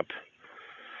billing app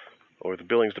or the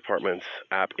billings department's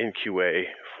app in QA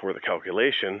for the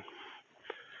calculation,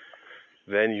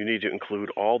 then you need to include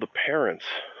all the parents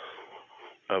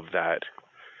of that,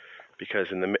 because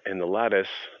in the lattice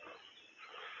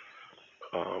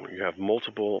you have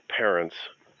multiple parents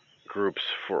groups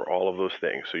for all of those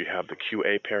things. So you have the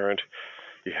QA parent,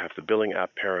 you have the billing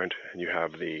app parent, and you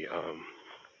have the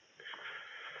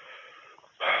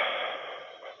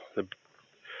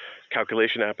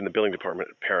calculation app and the billing department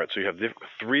parent. So you have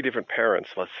three different parents,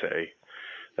 let's say,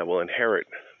 that will inherit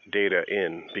data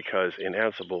in, because in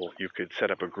Ansible you could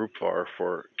set up a group var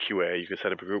for QA, you could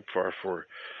set up a group var for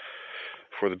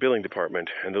the billing department,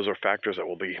 and those are factors that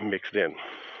will be mixed in.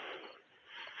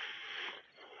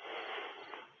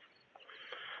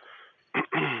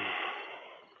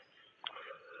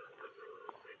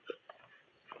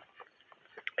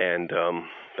 And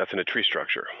that's in a tree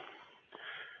structure.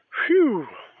 Phew.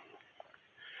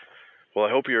 Well, I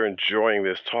hope you're enjoying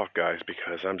this talk, guys,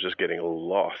 because I'm just getting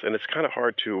lost. And it's kind of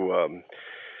hard to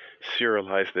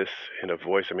serialize this in a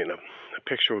voice. I mean, a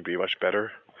picture would be much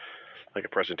better, like a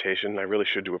presentation. I really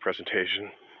should do a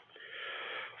presentation.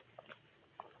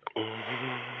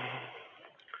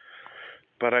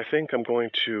 But I think I'm going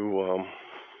to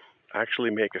actually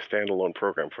make a standalone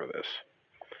program for this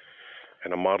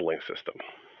and a modeling system.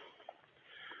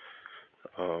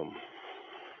 A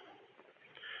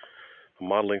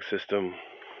modeling system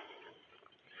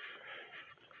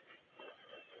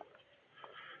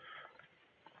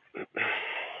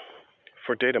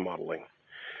for data modeling.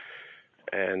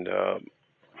 And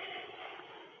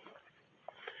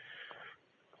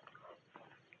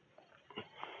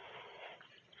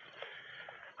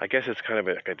I guess it's kind of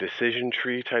like a decision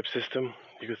tree type system,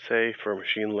 you could say, for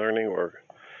machine learning, or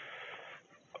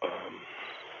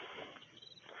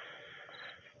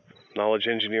knowledge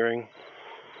engineering.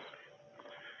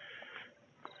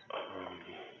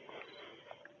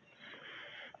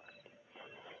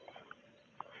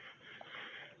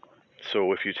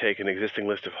 if you take an existing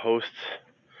list of hosts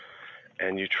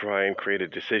and you try and create a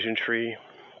decision tree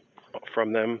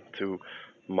from them to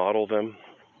model them,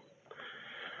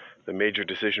 the major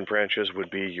decision branches would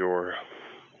be your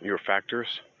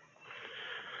factors.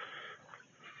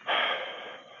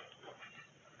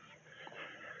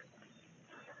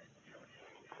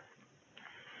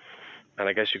 And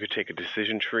I guess you could take a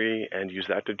decision tree and use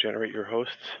that to generate your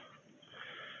hosts.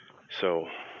 So,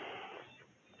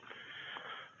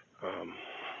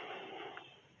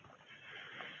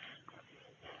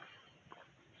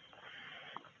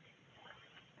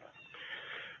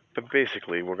 but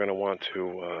basically, we're going to want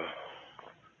to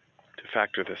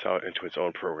factor this out into its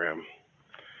own program.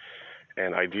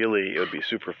 And ideally, it would be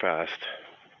super fast.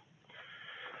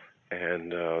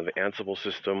 And the Ansible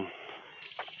system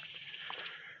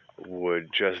would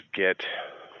just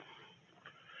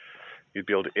you'd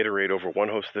be able to iterate over one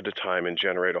host at a time and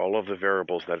generate all of the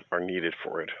variables that are needed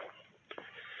for it.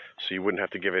 So you wouldn't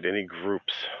have to give it any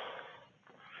groups.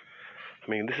 I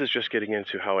mean, this is just getting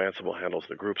into how Ansible handles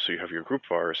the groups. So you have your group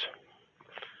vars,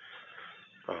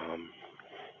 and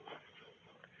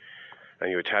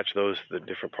you attach those to the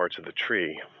different parts of the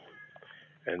tree,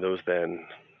 and those then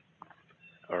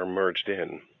are merged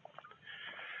in.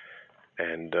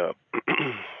 And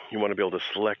you want to be able to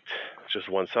select just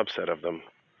one subset of them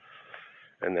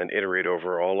and then iterate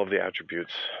over all of the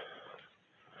attributes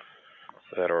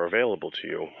that are available to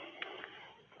you.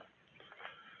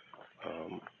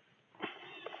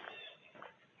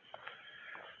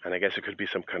 And I guess it could be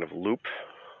some kind of loop.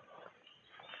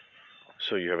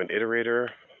 So you have an iterator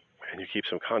and you keep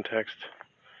some context,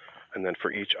 and then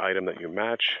for each item that you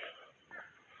match,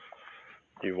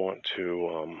 you want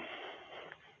to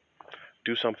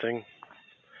do something,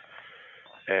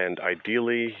 and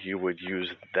ideally you would use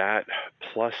that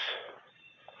plus,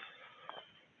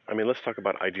 let's talk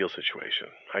about ideal situation.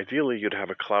 Ideally, you'd have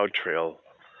a cloud trail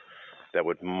that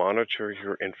would monitor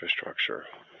your infrastructure,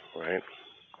 right?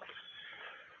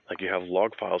 Like you have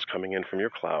log files coming in from your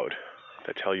cloud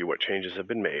that tell you what changes have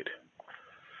been made,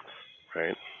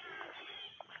 right?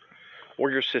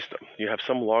 Or your system. You have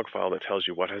some log file that tells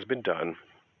you what has been done,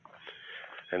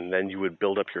 and then you would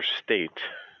build up your state,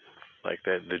 like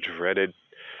the dreaded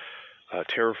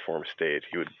Terraform state.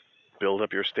 You would build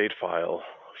up your state file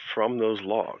from those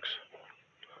logs.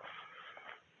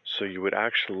 So you would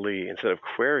actually, instead of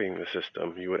querying the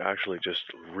system, you would actually just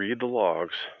read the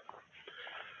logs,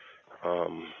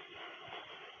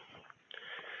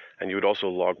 and you would also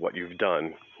log what you've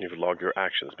done. You would log your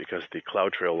actions, because the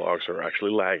CloudTrail logs are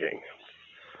actually lagging.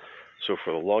 So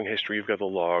for the long history, you've got the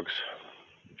logs.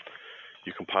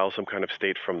 You compile some kind of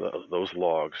state from those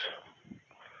logs.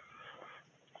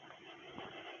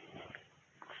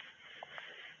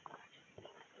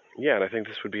 Yeah, and I think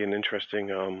this would be an interesting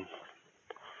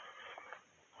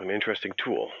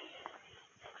tool.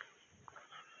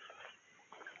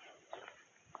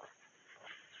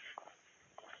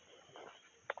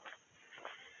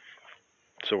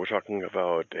 So we're talking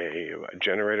about a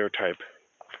generator type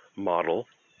model.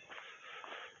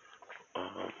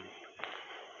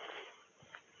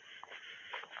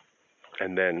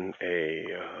 And then a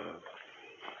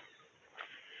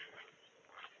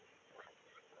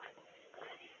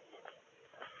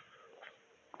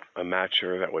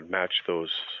matcher that would match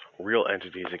those real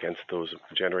entities against those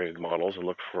generated models and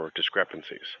look for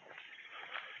discrepancies.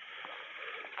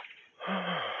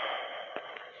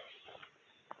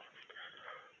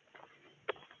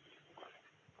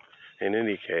 In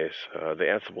any case, the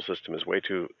Ansible system is way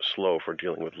too slow for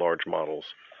dealing with large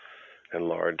models and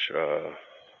large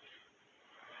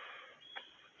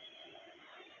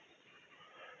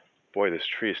boy, this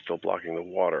tree is still blocking the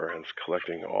water and it's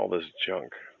collecting all this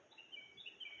junk.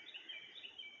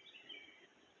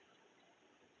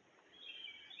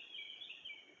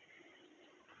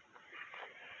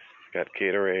 Got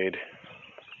Gatorade,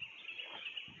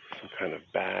 some kind of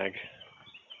bag,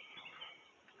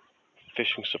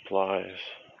 fishing supplies,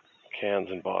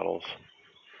 cans and bottles.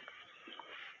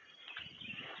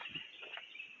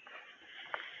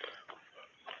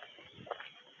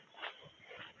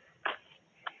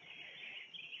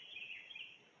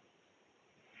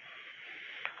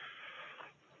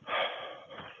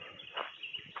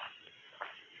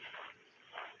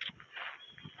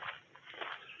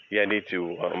 Yeah, I need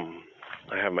to,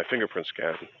 I have my fingerprint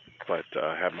scanned, but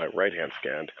I have my right hand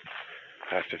scanned.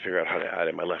 I have to figure out how to add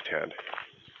in my left hand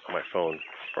on my phone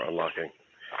for unlocking.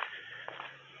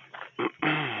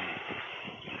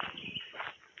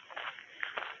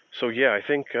 So yeah, I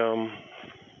think,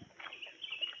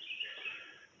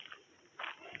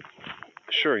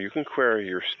 sure, you can query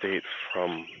your state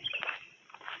from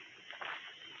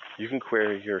you can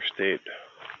query your state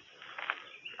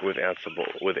with Ansible,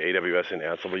 with AWS and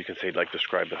Ansible. You can say, like,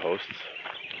 describe the hosts.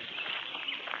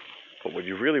 But what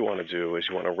you really want to do is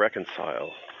you want to reconcile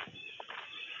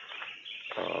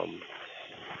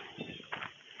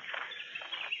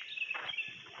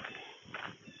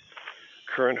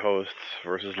current hosts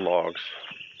versus logs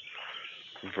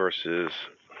versus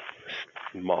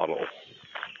model.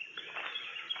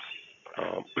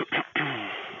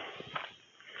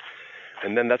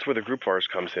 And then that's where the group vars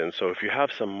comes in. So if you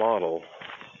have some model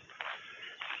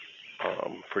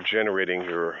for generating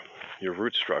your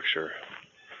root structure,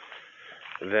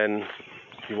 then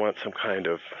you want some kind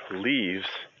of leaves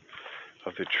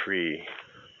of the tree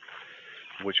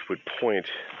which would point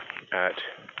at,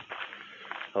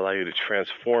 allow you to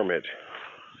transform it,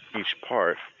 each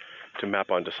part, to map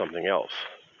onto something else.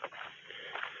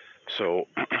 So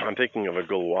I'm thinking of a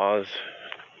Galois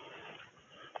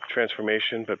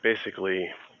transformation, but basically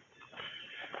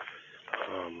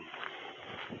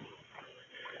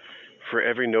for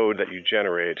every node that you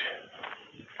generate,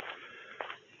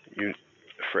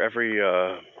 for every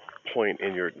point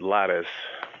in your lattice,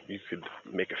 you could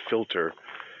make a filter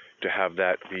to have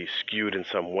that be skewed in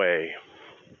some way,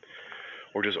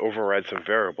 or just override some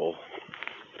variable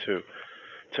to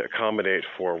accommodate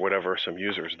for whatever some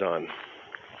user's done.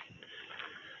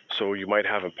 So you might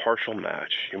have a partial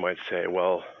match. You might say,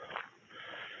 well,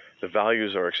 the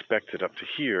values are expected up to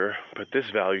here, but this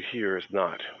value here is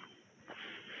not.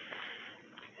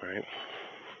 Right?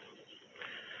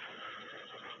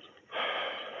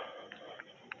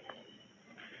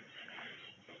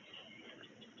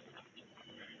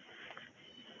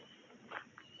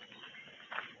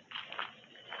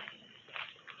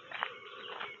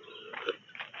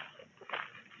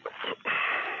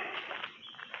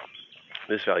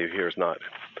 This value here is not.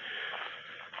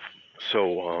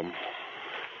 So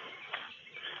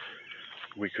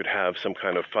we could have some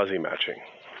kind of fuzzy matching.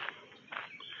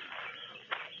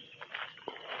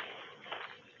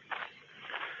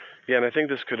 Yeah, and I think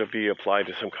this could be applied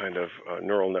to some kind of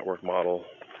neural network model.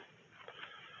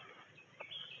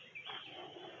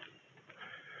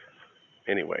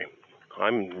 Anyway,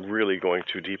 I'm really going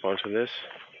too deep onto this,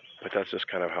 but that's just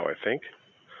kind of how I think.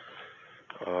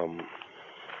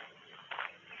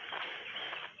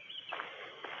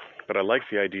 But I like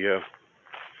the idea.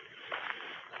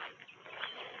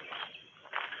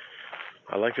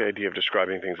 I like the idea of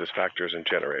describing things as factors and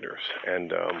generators.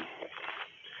 And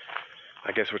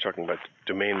I guess we're talking about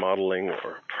domain modeling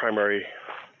or primary,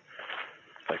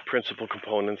 like principal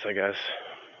components, I guess.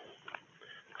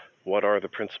 What are the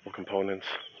principal components?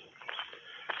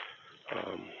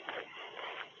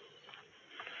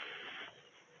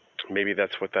 Maybe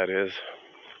that's what that is.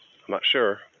 I'm not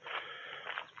sure.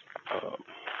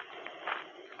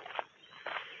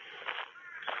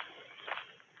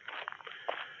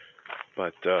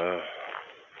 But I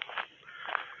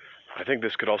think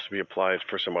this could also be applied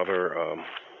for some other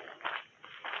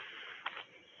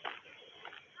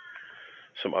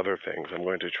things. I'm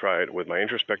going to try it with my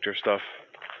introspector stuff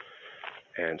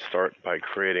and start by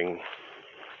creating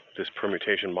this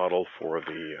permutation model for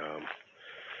the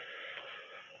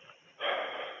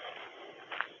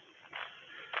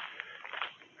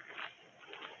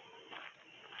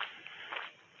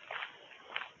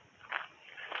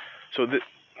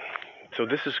So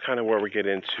this is kind of where we get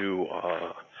into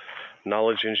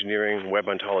knowledge engineering, web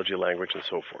ontology language, and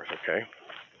so forth, okay?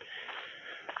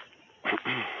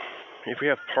 If we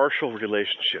have partial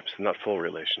relationships, not full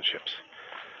relationships,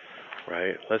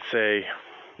 right? Let's say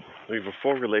we have a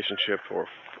full relationship or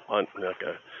like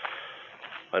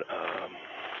an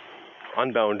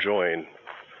unbound join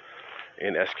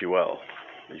in SQL,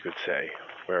 you could say,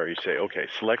 where you say, okay,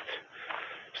 select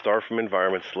star from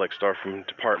environment, select star from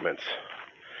departments.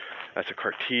 That's a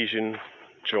Cartesian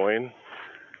join.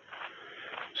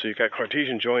 So you've got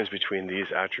Cartesian joins between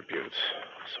these attributes,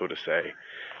 so to say.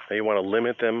 Now you want to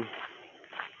limit them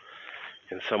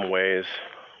in some ways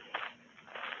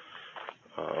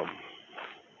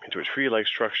into a tree-like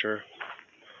structure.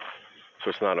 So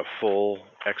it's not a full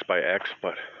X by X,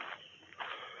 but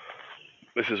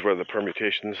this is where the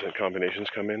permutations and combinations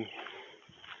come in,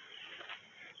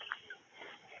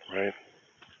 right?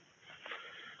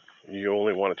 You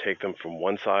only want to take them from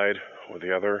one side or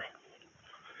the other.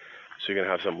 So you're going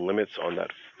to have some limits on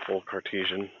that full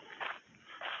Cartesian.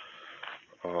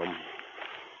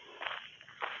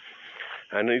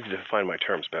 I need to define my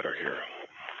terms better here.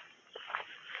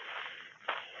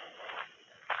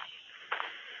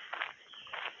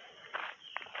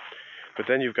 But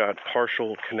then you've got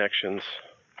partial connections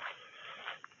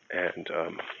and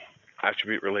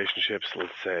attribute relationships,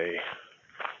 let's say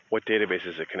what database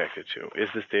is it connected to? Is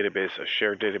this database a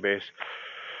shared database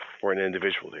or an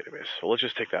individual database? So let's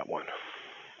just take that one.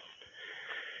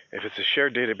 If it's a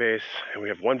shared database and we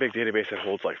have one big database that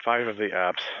holds like 5 of the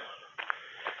apps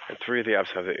and 3 of the apps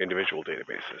have the individual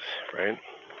databases, right?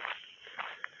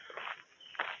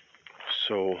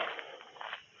 So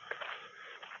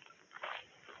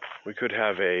we could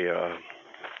have a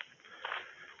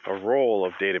role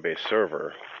of database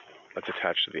server that's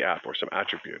attached to the app or some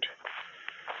attribute.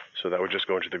 So that would just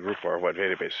go into the group bar, what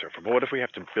database server. But what if we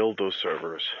have to build those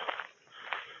servers?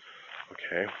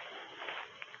 Okay.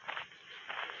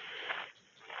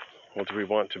 Well, do we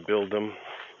want to build them?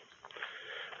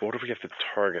 What if we have to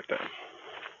target them?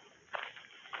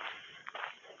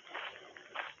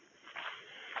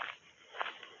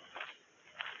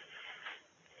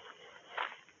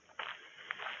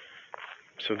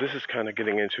 So this is kind of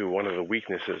getting into one of the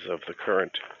weaknesses of the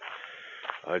current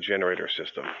generator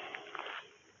system.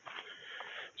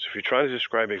 So if you're trying to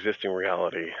describe existing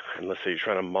reality, and let's say you're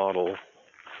trying to model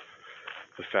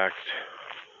the fact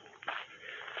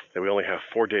that we only have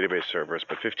 4 database servers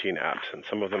but 15 apps, and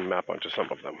some of them map onto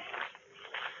some of them.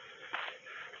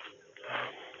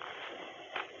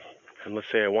 And let's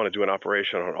say I want to do an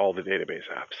operation on all the database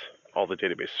apps, all the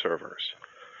database servers.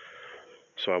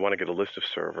 So I want to get a list of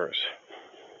servers.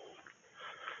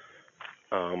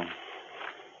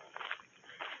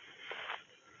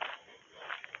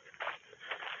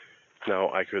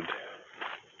 Now I could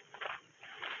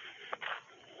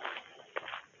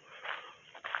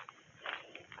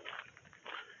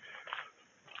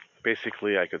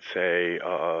basically I could say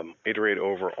iterate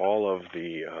over all of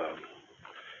the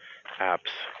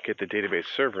apps, get the database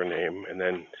server name, and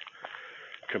then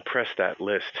compress that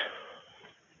list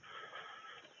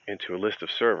into a list of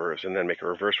servers and then make a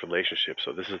reverse relationship.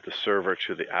 So this is the server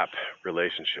to the app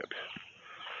relationship.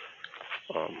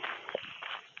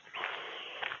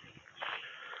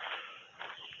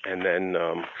 And then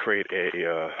create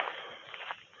a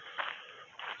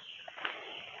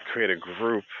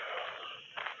group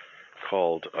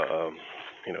called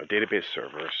database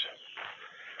servers.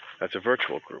 That's a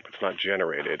virtual group. It's not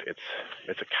generated.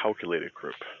 It's a calculated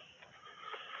group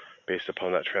based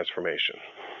upon that transformation,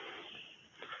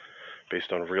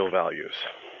 based on real values.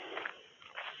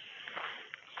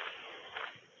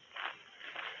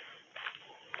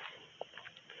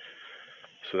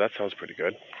 So that sounds pretty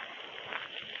good.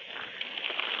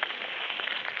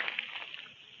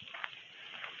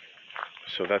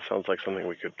 So that sounds like something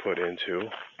we could put into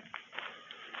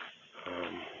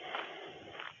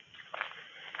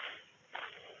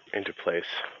place.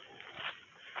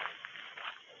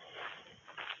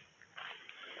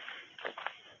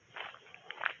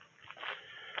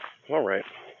 All right.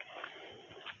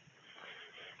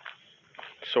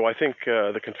 So I think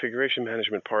the configuration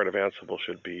management part of Ansible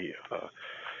should be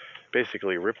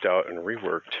basically ripped out and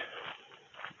reworked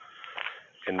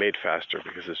and made faster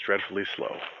because it's dreadfully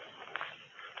slow.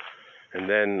 And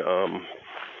then,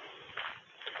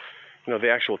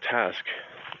 the actual task,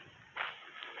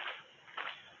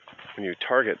 when you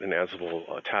target an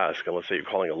Ansible task, and let's say you're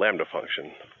calling a Lambda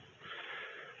function,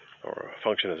 or a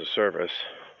function as a service,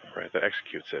 right, that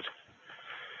executes it,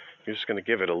 you're just going to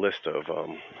give it a list of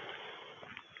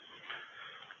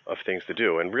things to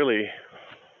do. And really,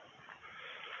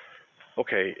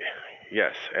 okay,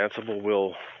 yes, Ansible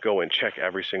will go and check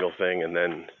every single thing, and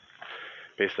then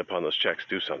based upon those checks,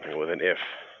 do something with an if,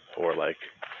 or like,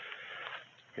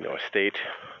 a state,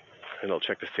 and it'll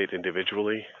check the state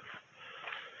individually.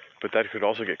 But that could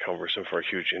also get cumbersome for a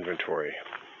huge inventory.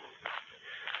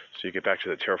 So you get back to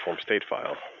the Terraform state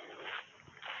file,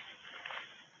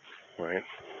 right?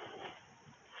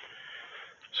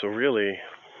 So really,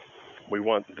 we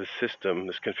want this system,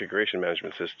 this configuration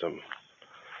management system,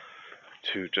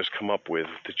 to just come up with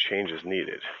the changes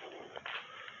needed.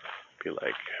 Be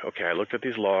like, okay, I looked at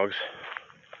these logs.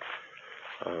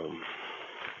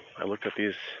 I looked at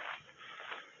these.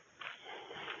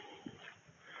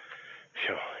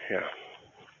 Yeah.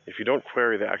 If you don't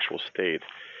query the actual state,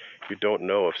 you don't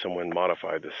know if someone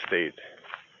modified the state.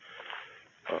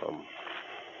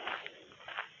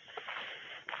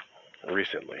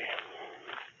 Recently,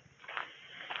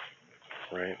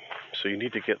 right? So you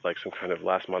need to get like some kind of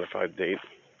last modified date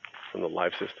from the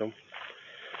live system.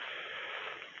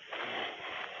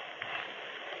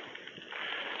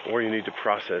 Or you need to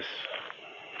process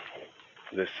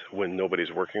this when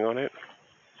nobody's working on it.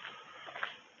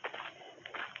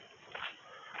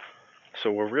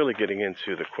 So we're really getting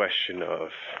into the question of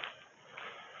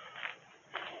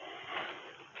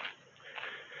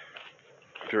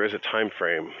there is a time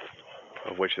frame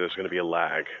of which there's going to be a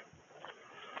lag.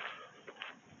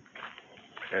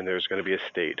 and there's going to be a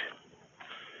state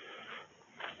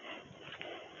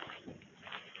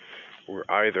where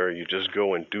either you just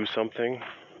go and do something,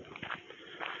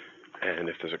 and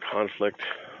if there's a conflict,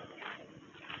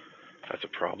 that's a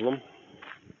problem.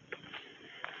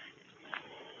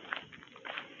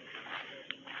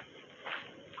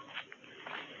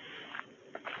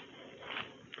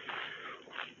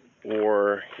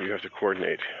 Or you have to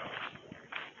coordinate.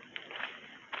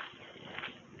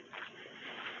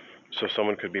 So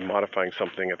someone could be modifying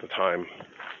something at the time,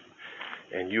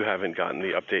 and you haven't gotten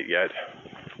the update yet.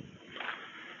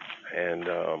 And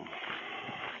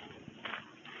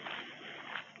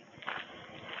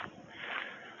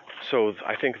so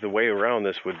I think the way around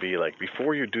this would be like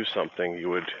before you do something, you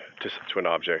would to an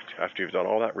object, after you've done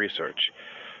all that research,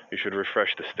 you should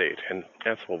refresh the state, and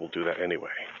Ansible will do that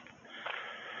anyway,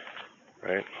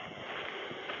 right?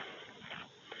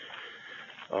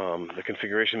 The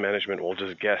configuration management will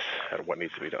just guess at what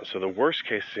needs to be done. So the worst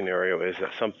case scenario is that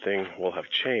something will have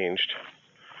changed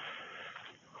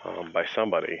by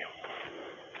somebody,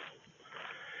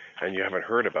 and you haven't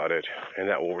heard about it, and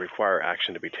that will require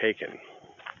action to be taken.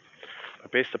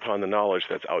 But based upon the knowledge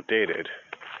that's outdated,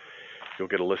 you'll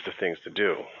get a list of things to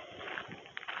do.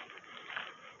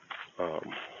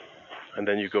 And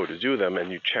then you go to do them,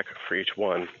 and you check for each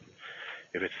one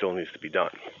if it still needs to be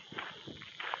done.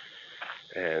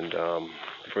 And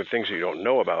for things that you don't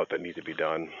know about that need to be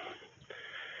done,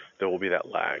 there will be that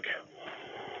lag.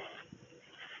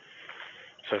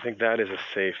 So I think that is a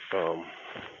safe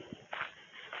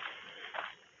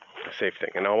thing.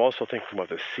 And I'm also thinking about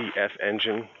the CF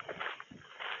engine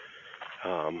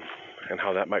and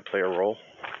how that might play a role.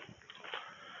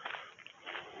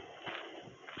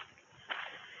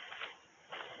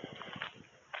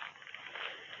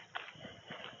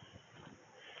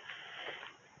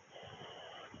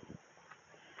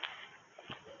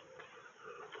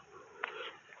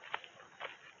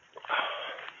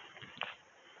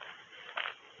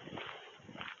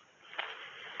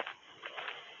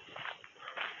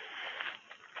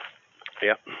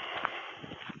 Yep.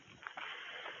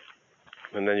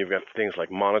 And then you've got things like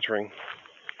monitoring,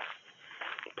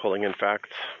 pulling in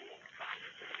facts,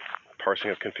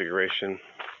 parsing of configuration,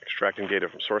 extracting data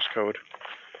from source code.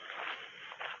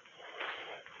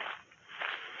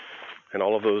 And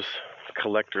all of those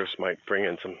collectors might bring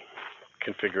in some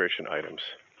configuration items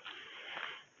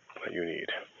that you need.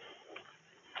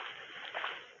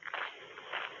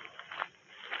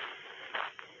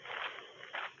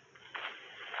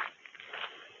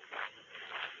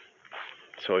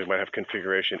 So you might have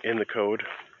configuration in the code.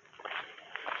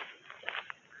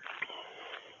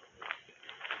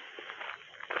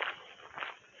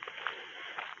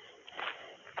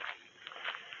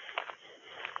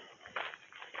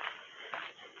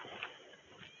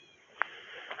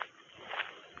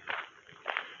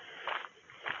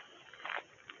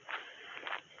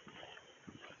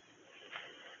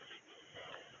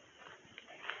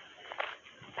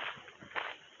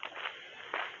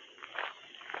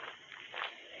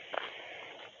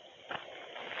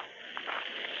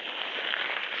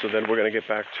 So then we're going to get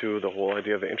back to the whole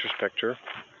idea of the introspector,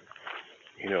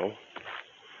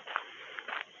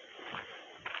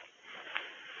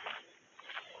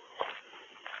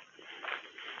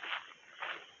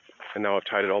 And now I've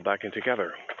tied it all back in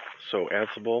together. So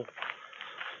Ansible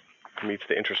meets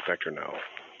the introspector now,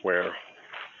 where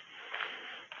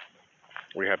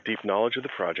we have deep knowledge of the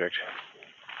project,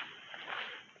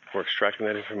 we're extracting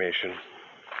that information,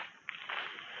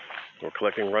 we're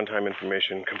collecting runtime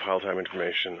information, compile time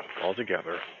information, all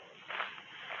together.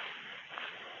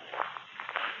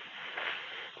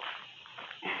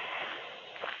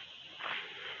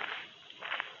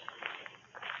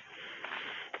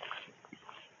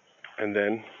 And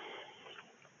then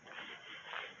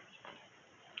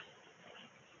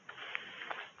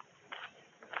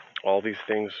all these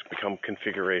things become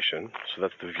configuration. So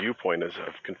that's the viewpoint of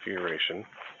configuration.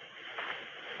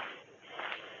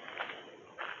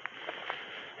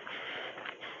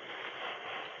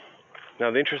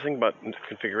 Now the interesting thing about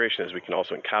configuration is we can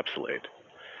also encapsulate.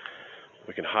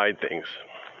 We can hide things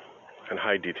and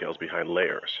hide details behind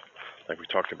layers, like we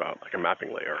talked about, like a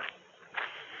mapping layer.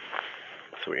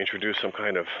 So we introduce some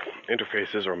kind of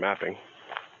interfaces or mapping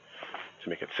to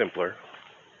make it simpler.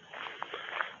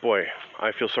 Boy,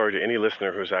 I feel sorry to any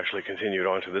listener who's actually continued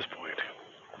on to this point.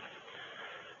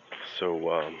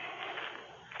 So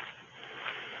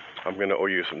I'm going to owe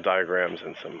you some diagrams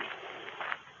and some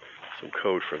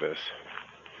code for this.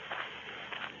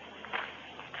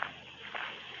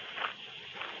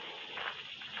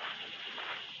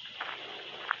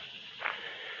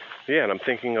 Yeah, and I'm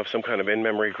thinking of some kind of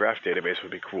in-memory graph database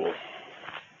would be cool.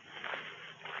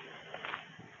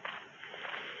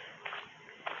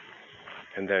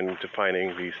 and then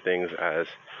defining these things as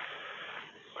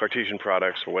Cartesian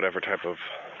products or whatever type of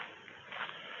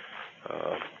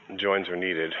joins are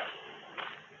needed.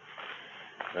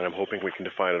 And I'm hoping we can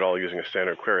define it all using a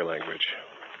standard query language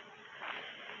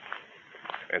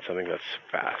and something that's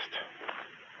fast.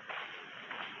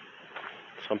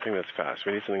 Something that's fast.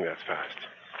 We need something that's fast.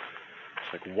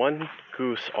 It's like one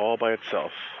goose all by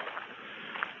itself.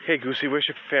 Hey, Goosey, where's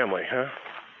your family, huh?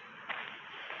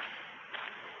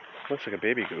 Looks like a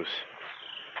baby goose.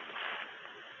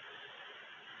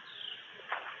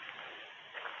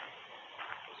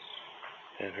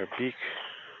 And her beak,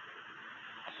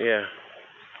 yeah,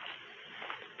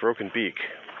 broken beak.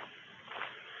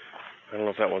 I don't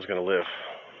know if that one's gonna live.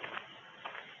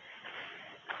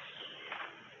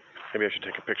 Maybe I should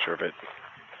take a picture of it,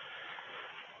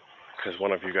 because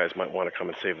one of you guys might want to come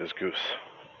and save this goose.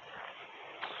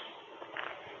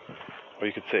 Or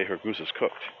you could say her goose is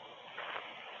cooked.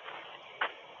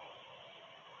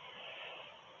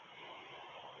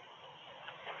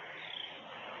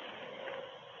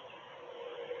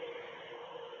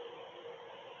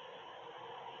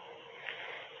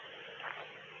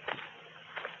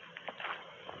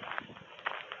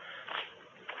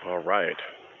 All right.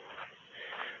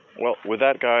 Well, with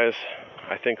that, guys,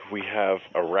 I think we have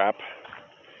a wrap,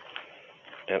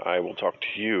 and I will talk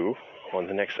to you on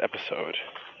the next episode.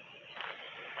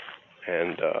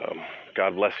 And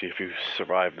God bless you if you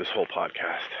survive this whole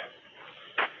podcast.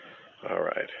 All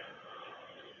right.